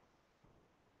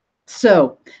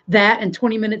so that, and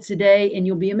 20 minutes a day, and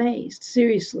you'll be amazed.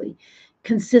 Seriously.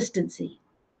 Consistency.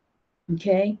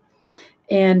 Okay?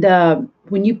 And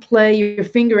when you play your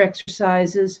finger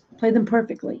exercises, play them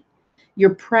perfectly.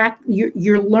 You're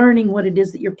learning what it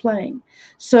is that you're playing.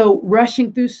 So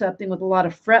rushing through something with a lot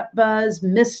of fret buzz,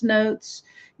 missed notes,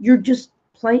 you're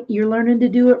learning to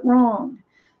do it wrong.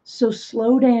 So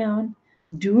slow down,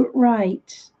 do it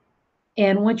right.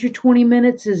 And once your 20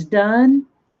 minutes is done,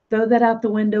 throw that out the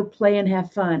window, play and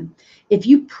have fun. If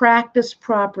you practice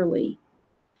properly,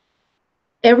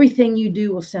 everything you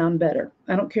do will sound better.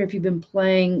 I don't care if you've been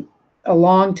playing a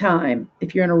long time,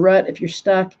 if you're in a rut, if you're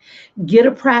stuck, get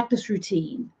a practice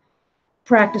routine.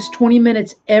 Practice 20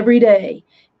 minutes every day,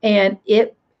 and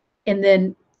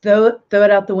then throw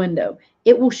it out the window.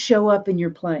 It will show up in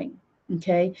your playing.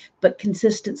 Okay. But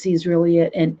consistency is really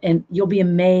it. And you'll be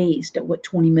amazed at what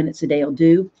 20 minutes a day will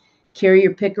do. Carry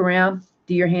your pick around,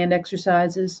 do your hand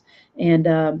exercises. And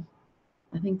I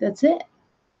think that's it.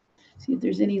 See if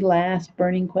there's any last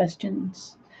burning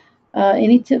questions.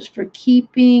 Any tips for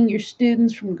keeping your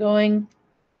students from going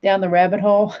down the rabbit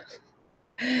hole?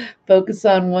 Focus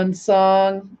on one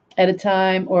song at a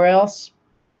time, or else,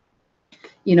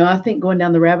 I think going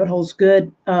down the rabbit hole is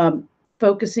good.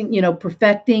 Focusing,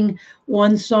 perfecting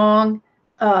one song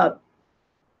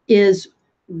is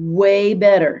way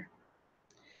better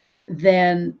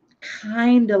than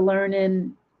kind of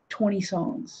learning 20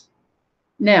 songs.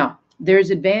 Now, there's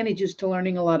advantages to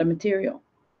learning a lot of material.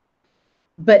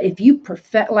 But if you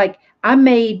perfect, like I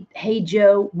made Hey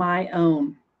Joe my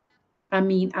own. I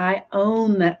mean, I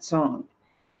own that song.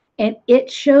 And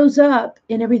it shows up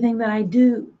in everything that I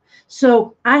do.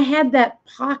 So I had that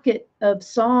pocket of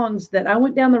songs that I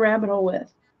went down the rabbit hole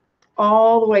with,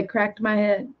 all the way, cracked my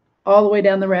head, all the way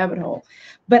down the rabbit hole.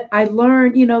 But I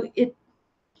learned,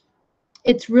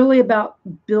 it's really about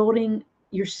building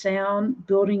your sound,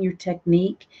 building your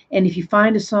technique. And if you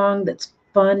find a song that's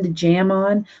fun to jam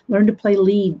on, learn to play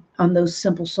lead on those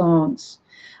simple songs.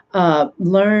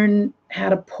 Learn how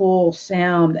to pull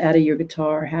sound out of your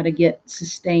guitar, how to get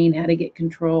sustain, how to get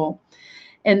control.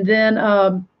 And then,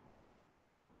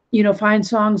 find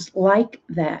songs like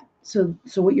that. So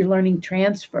what you're learning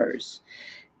transfers,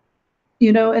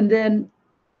 and then,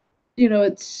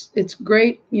 it's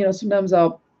great. Sometimes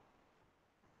I've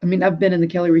been in the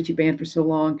Kelly Richey band for so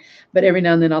long, but every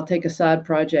now and then I'll take a side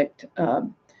project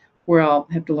where I'll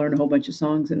have to learn a whole bunch of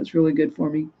songs, and it's really good for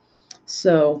me.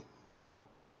 So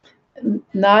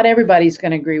not everybody's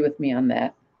going to agree with me on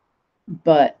that,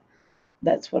 but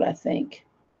that's what I think.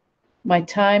 My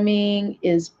timing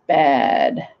is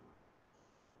bad.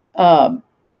 You're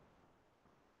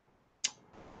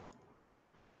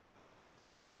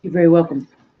very welcome.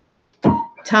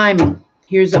 Timing.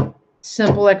 Here's a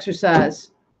simple exercise.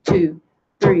 2,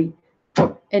 3,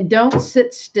 4. And don't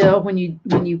sit still when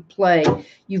you play.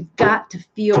 You've got to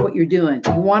feel what you're doing.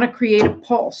 You want to create a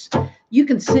pulse. You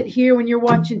can sit here when you're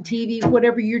watching TV,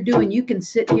 whatever you're doing, you can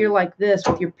sit here like this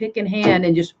with your pick in hand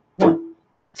and just 1,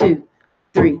 2,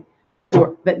 3,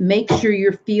 4. But make sure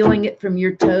you're feeling it from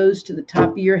your toes to the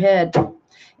top of your head.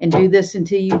 And do this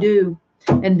until you do.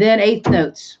 And then eighth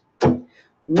notes.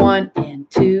 1 and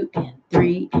 2 and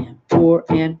 3 and 4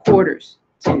 and quarters.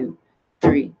 2,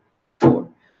 3, 4.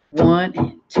 1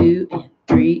 and 2 and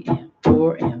 3 and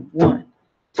 4 and 1,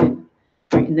 2,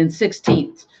 3. And then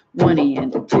 16ths. 1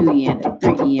 and a 2 and a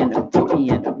 3 and a 4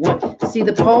 and a 1. See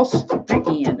the pulse?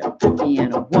 3 and a 4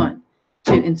 and a 1,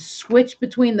 2. And switch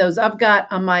between those. I've got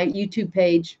on my YouTube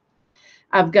page,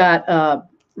 I've got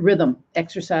rhythm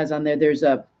exercise on there. There's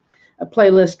a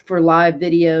playlist for live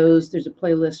videos. There's a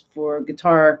playlist for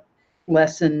guitar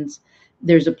lessons.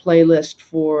 There's a playlist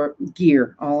for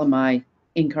gear, all of my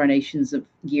incarnations of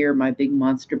gear, my big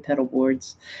monster pedal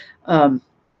boards.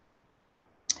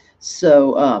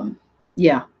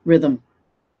 Yeah, rhythm.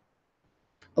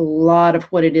 A lot of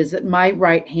what it is that my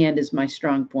right hand is my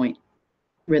strong point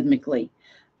rhythmically.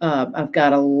 I've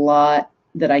got a lot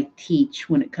that I teach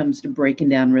when it comes to breaking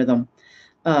down rhythm.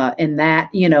 And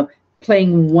that,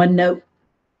 playing one note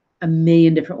a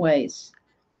million different ways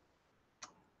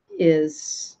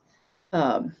is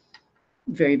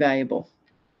very valuable.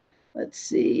 Let's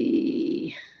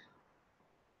see.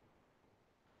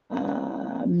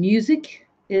 Music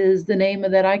is the name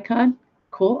of that icon.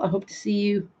 Cool. I hope to see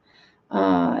you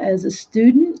as a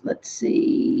student. Let's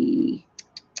see.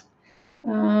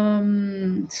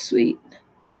 Sweet.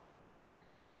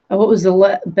 What was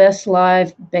the best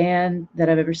live band that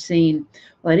I've ever seen?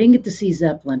 Well, I didn't get to see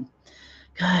Zeppelin.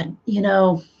 God,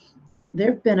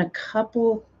 there have been a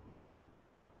couple.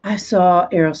 I saw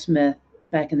Aerosmith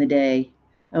back in the day.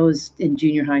 I was in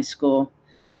junior high school.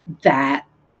 That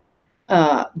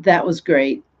was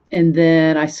great. And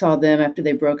then I saw them after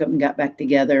they broke up and got back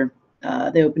together.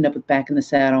 They opened up with Back in the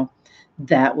Saddle.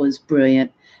 That was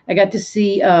brilliant. I got to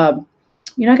see, I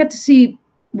got to see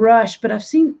Rush, but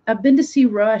I've been to see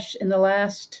Rush in the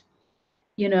last,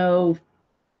 8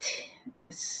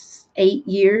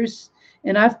 years,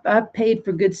 and I've paid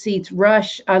for good seats.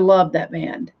 Rush, I love that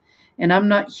band, and I'm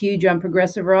not huge on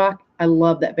progressive rock. I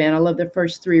love that band. I love their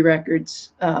first 3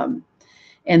 records, and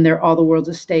they're All the World's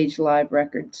a Stage live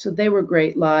records. So they were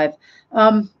great live.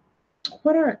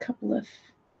 What are a couple of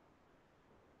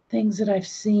things that I've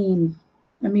seen?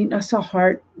 I mean, I saw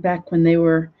Heart back when they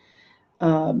were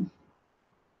um,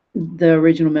 the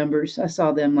original members. I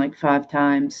saw them like 5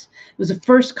 times. It was the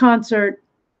first concert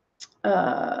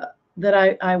uh,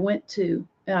 that I went to,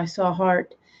 and I saw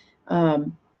Heart.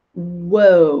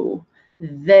 Whoa,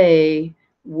 they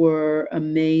were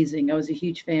amazing. I was a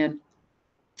huge fan.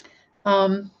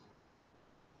 Um,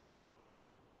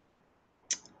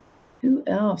 who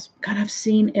else? God, I've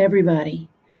seen everybody.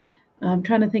 I'm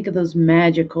trying to think of those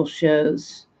magical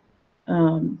shows.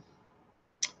 Um,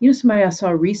 somebody I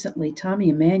saw recently, Tommy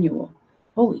Emmanuel.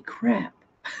 Holy crap.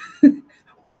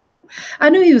 I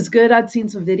knew he was good. I'd seen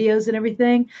some videos and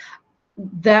everything.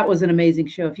 That was an amazing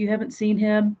show. If you haven't seen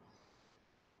him,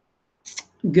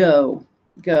 go,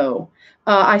 go.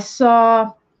 I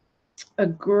saw a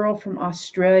girl from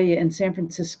Australia in San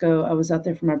Francisco. I was out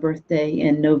there for my birthday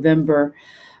in November.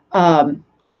 Um,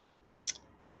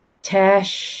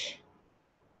 Tash,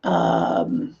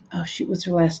 oh shoot, what's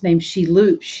her last name? She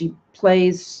loops. She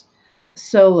plays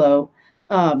solo.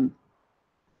 Um,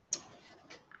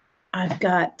 I'm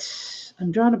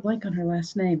drawing a blank on her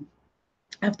last name.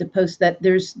 I have to post that.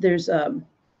 There's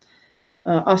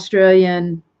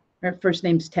Australian. Her first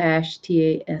name's Tash,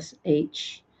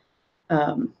 Tash.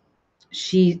 Um,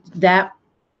 that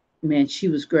man, she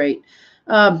was great.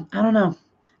 I don't know.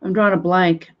 I'm drawing a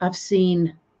blank. I've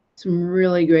seen some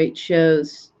really great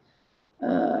shows.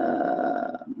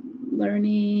 Uh,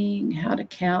 Learning how to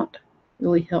count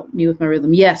really helped me with my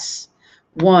rhythm. Yes,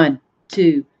 1,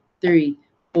 2, 3,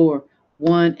 4.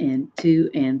 1 and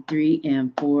 2 and 3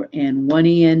 and 4 and 1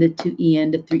 E and a 2 E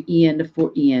and a 3 E and a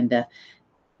 4 E and a.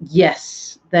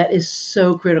 Yes, that is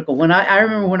so critical. When I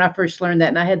remember when I first learned that,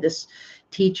 and I had this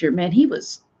teacher, man,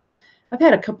 I've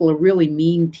had a couple of really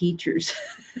mean teachers,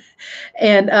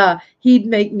 and he'd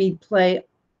make me play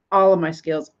all of my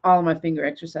scales, all of my finger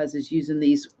exercises using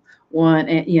these 1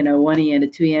 E and a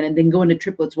 2 E and then go into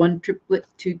triplets, 1 triplet,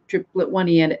 2 triplet, 1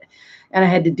 E and I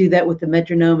had to do that with the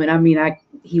metronome. And I mean,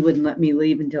 he wouldn't let me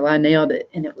leave until I nailed it,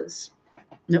 and it was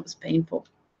painful.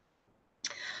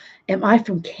 Am I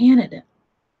from Canada?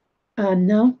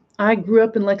 No, I grew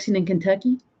up in Lexington,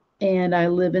 Kentucky, and I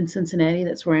live in Cincinnati.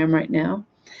 That's where I am right now.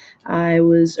 I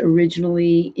was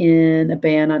originally in a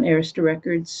band on Arista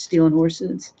Records, Stealing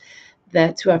Horses.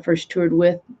 That's who I first toured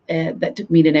with. That took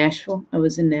me to Nashville. I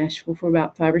was in Nashville for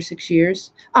about 5 or 6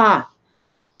 years.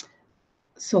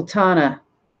 Sultana,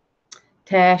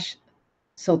 Tash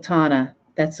Sultana.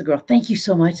 That's the girl. Thank you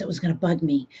so much. That was going to bug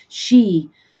me.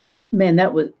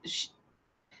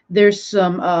 There's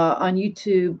some on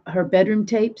YouTube, her bedroom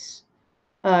tapes.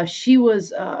 She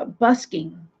was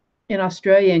busking in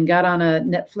Australia and got on a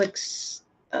Netflix.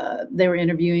 They were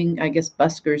interviewing, I guess,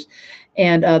 buskers,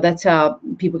 and that's how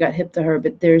people got hip to her.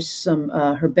 But there's some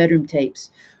her bedroom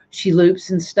tapes. She loops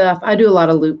and stuff. I do a lot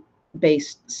of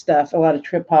loop-based stuff, a lot of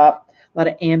trip hop, a lot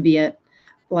of ambient,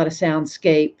 a lot of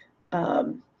soundscape.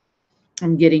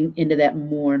 I'm getting into that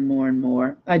more and more and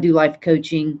more. I do life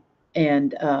coaching,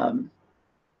 and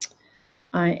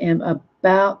I am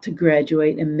about to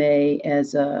graduate in May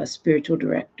as a spiritual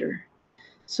director.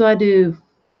 So I do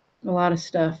a lot of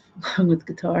stuff along with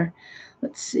guitar.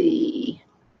 Let's see.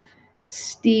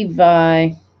 Steve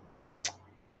Vai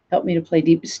helped me to play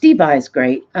deep. Steve Vai is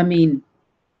great. I mean,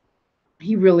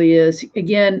 he really is.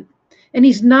 Again, and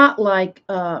he's not like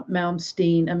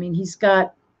Malmsteen. I mean, he's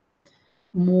got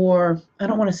more. I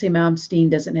don't want to say Malmsteen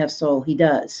doesn't have soul. He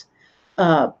does.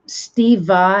 Steve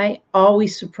Vai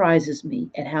always surprises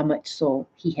me at how much soul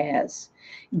he has,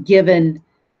 given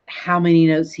how many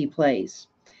notes he plays.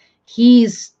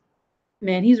 He's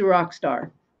a rock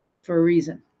star for a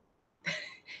reason.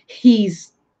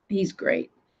 He's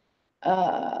great.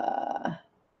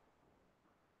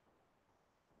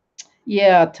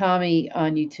 Yeah, Tommy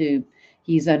on YouTube,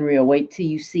 he's unreal. Wait till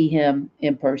you see him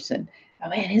in person. Oh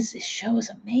man, his show is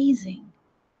amazing.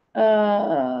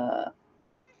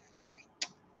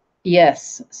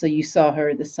 Yes, so you saw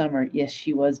her this summer. Yes,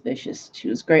 she was vicious. She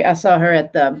was great. I saw her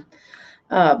at the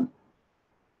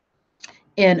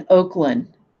in Oakland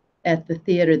at the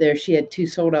theater there. She had 2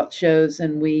 sold out shows,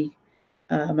 and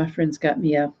my friends got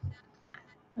me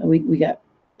we got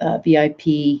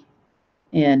VIP,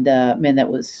 and man, that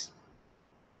was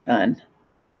fun.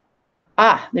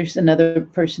 There's another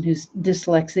person who's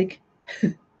dyslexic.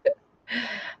 Do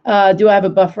I have a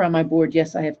buffer on my board?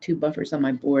 Yes, I have 2 buffers on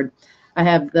my board. I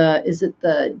have is it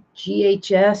the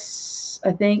GHS,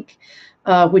 I think,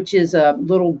 which is a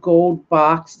little gold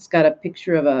box. It's got a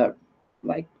picture of a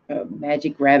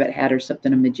magic rabbit hat or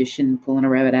something, a magician pulling a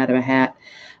rabbit out of a hat.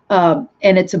 And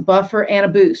it's a buffer and a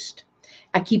boost.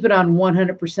 I keep it on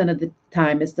 100% of the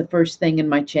time. It's the first thing in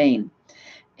my chain.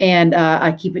 And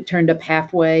I keep it turned up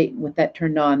halfway with that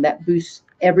turned on. That boosts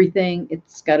everything.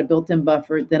 It's got a built-in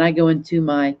buffer. Then I go into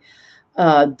my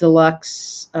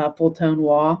deluxe full tone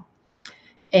wah.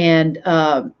 And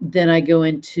then I go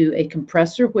into a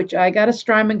compressor, which I got a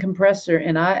Strymon compressor,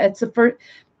 and it's the first.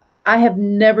 I have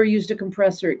never used a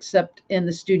compressor except in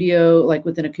the studio, like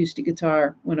with an acoustic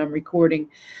guitar when I'm recording.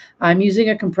 I'm using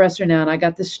a compressor now, and I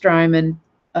got the Strymon,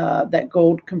 that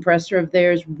gold compressor of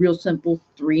theirs, real simple,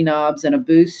 3 knobs and a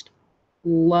boost.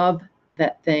 Love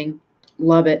that thing,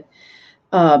 love it.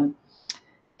 And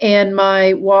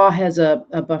my wah has a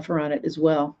buffer on it as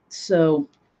well, so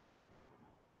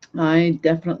I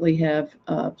definitely have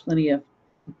plenty of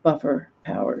buffer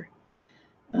power.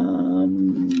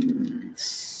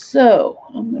 So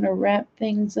I'm going to wrap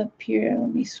things up here.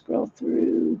 Let me scroll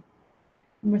through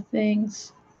more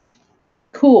things.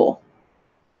 Cool.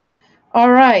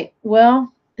 All right.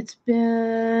 Well, it's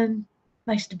been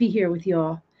nice to be here with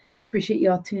y'all. Appreciate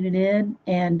y'all tuning in.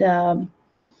 And,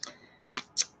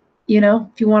 you know,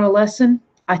 if you want a lesson,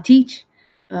 I teach.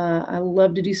 I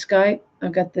love to do Skype.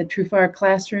 I've got the TrueFire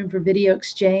classroom for video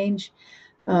exchange.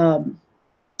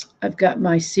 I've got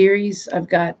my series. I've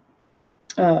got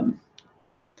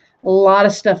a lot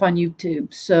of stuff on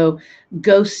YouTube. So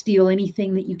go steal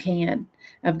anything that you can.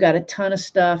 I've got a ton of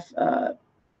stuff,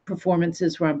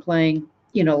 performances where I'm playing,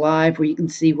 you know, live, where you can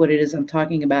see what it is I'm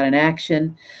talking about in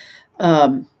action.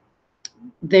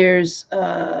 There's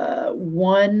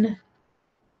one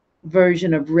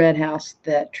version of Red House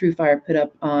that TrueFire put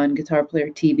up on Guitar Player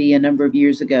TV a number of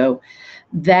years ago.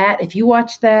 That, if you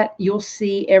watch that, you'll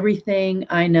see everything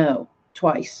I know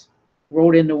twice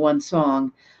rolled into one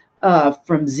song,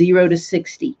 from 0 to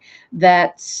 60.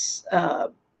 That's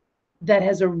that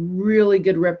has a really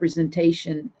good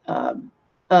representation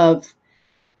of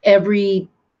every,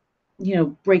 you know,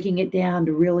 breaking it down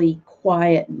to really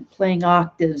quiet and playing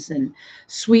octaves and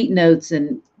sweet notes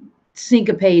and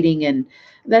syncopating, and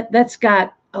that's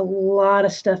got a lot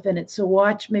of stuff in it.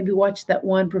 So maybe watch that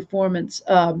one performance,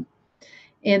 and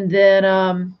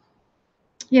then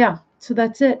yeah, so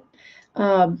that's it.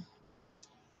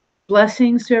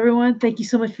 Blessings to everyone. Thank you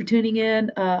so much for tuning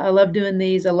in. I love doing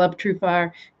these. I love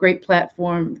TrueFire. Great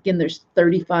platform. Again, there's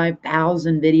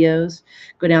 35,000 videos.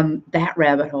 Go down that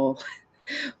rabbit hole.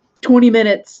 20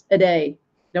 minutes a day.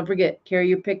 Don't forget, carry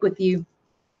your pick with you.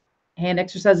 Hand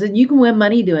exercises. And you can win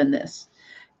money doing this.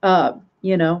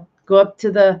 You know, go up to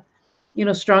the, you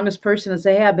know, strongest person and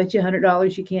say, hey, I bet you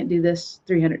 $100 you can't do this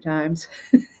 300 times.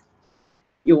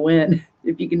 You'll win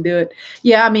if you can do it.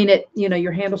 Yeah, I mean, you know,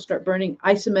 your handles start burning.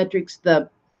 Isometrics, the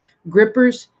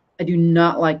grippers, I do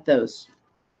not like those.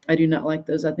 I do not like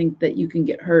those. I think that you can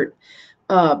get hurt.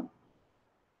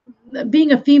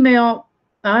 Being a female,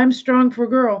 I'm strong for a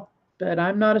girl, but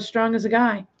I'm not as strong as a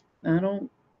guy.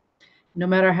 No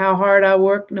matter how hard I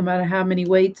work, no matter how many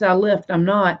weights I lift, I'm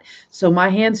not. So my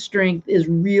hand strength is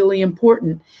really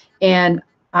important. And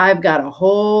I've got a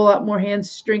whole lot more hand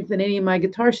strength than any of my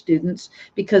guitar students,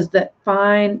 because that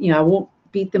fine, you know, I won't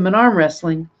beat them in arm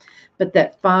wrestling, but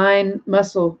that fine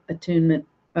muscle attunement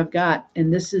I've got.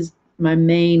 And this is my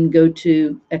main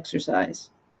go-to exercise.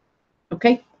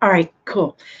 Okay. All right,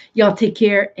 cool. Y'all take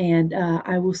care, and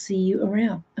I will see you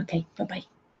around. Okay. Bye-bye.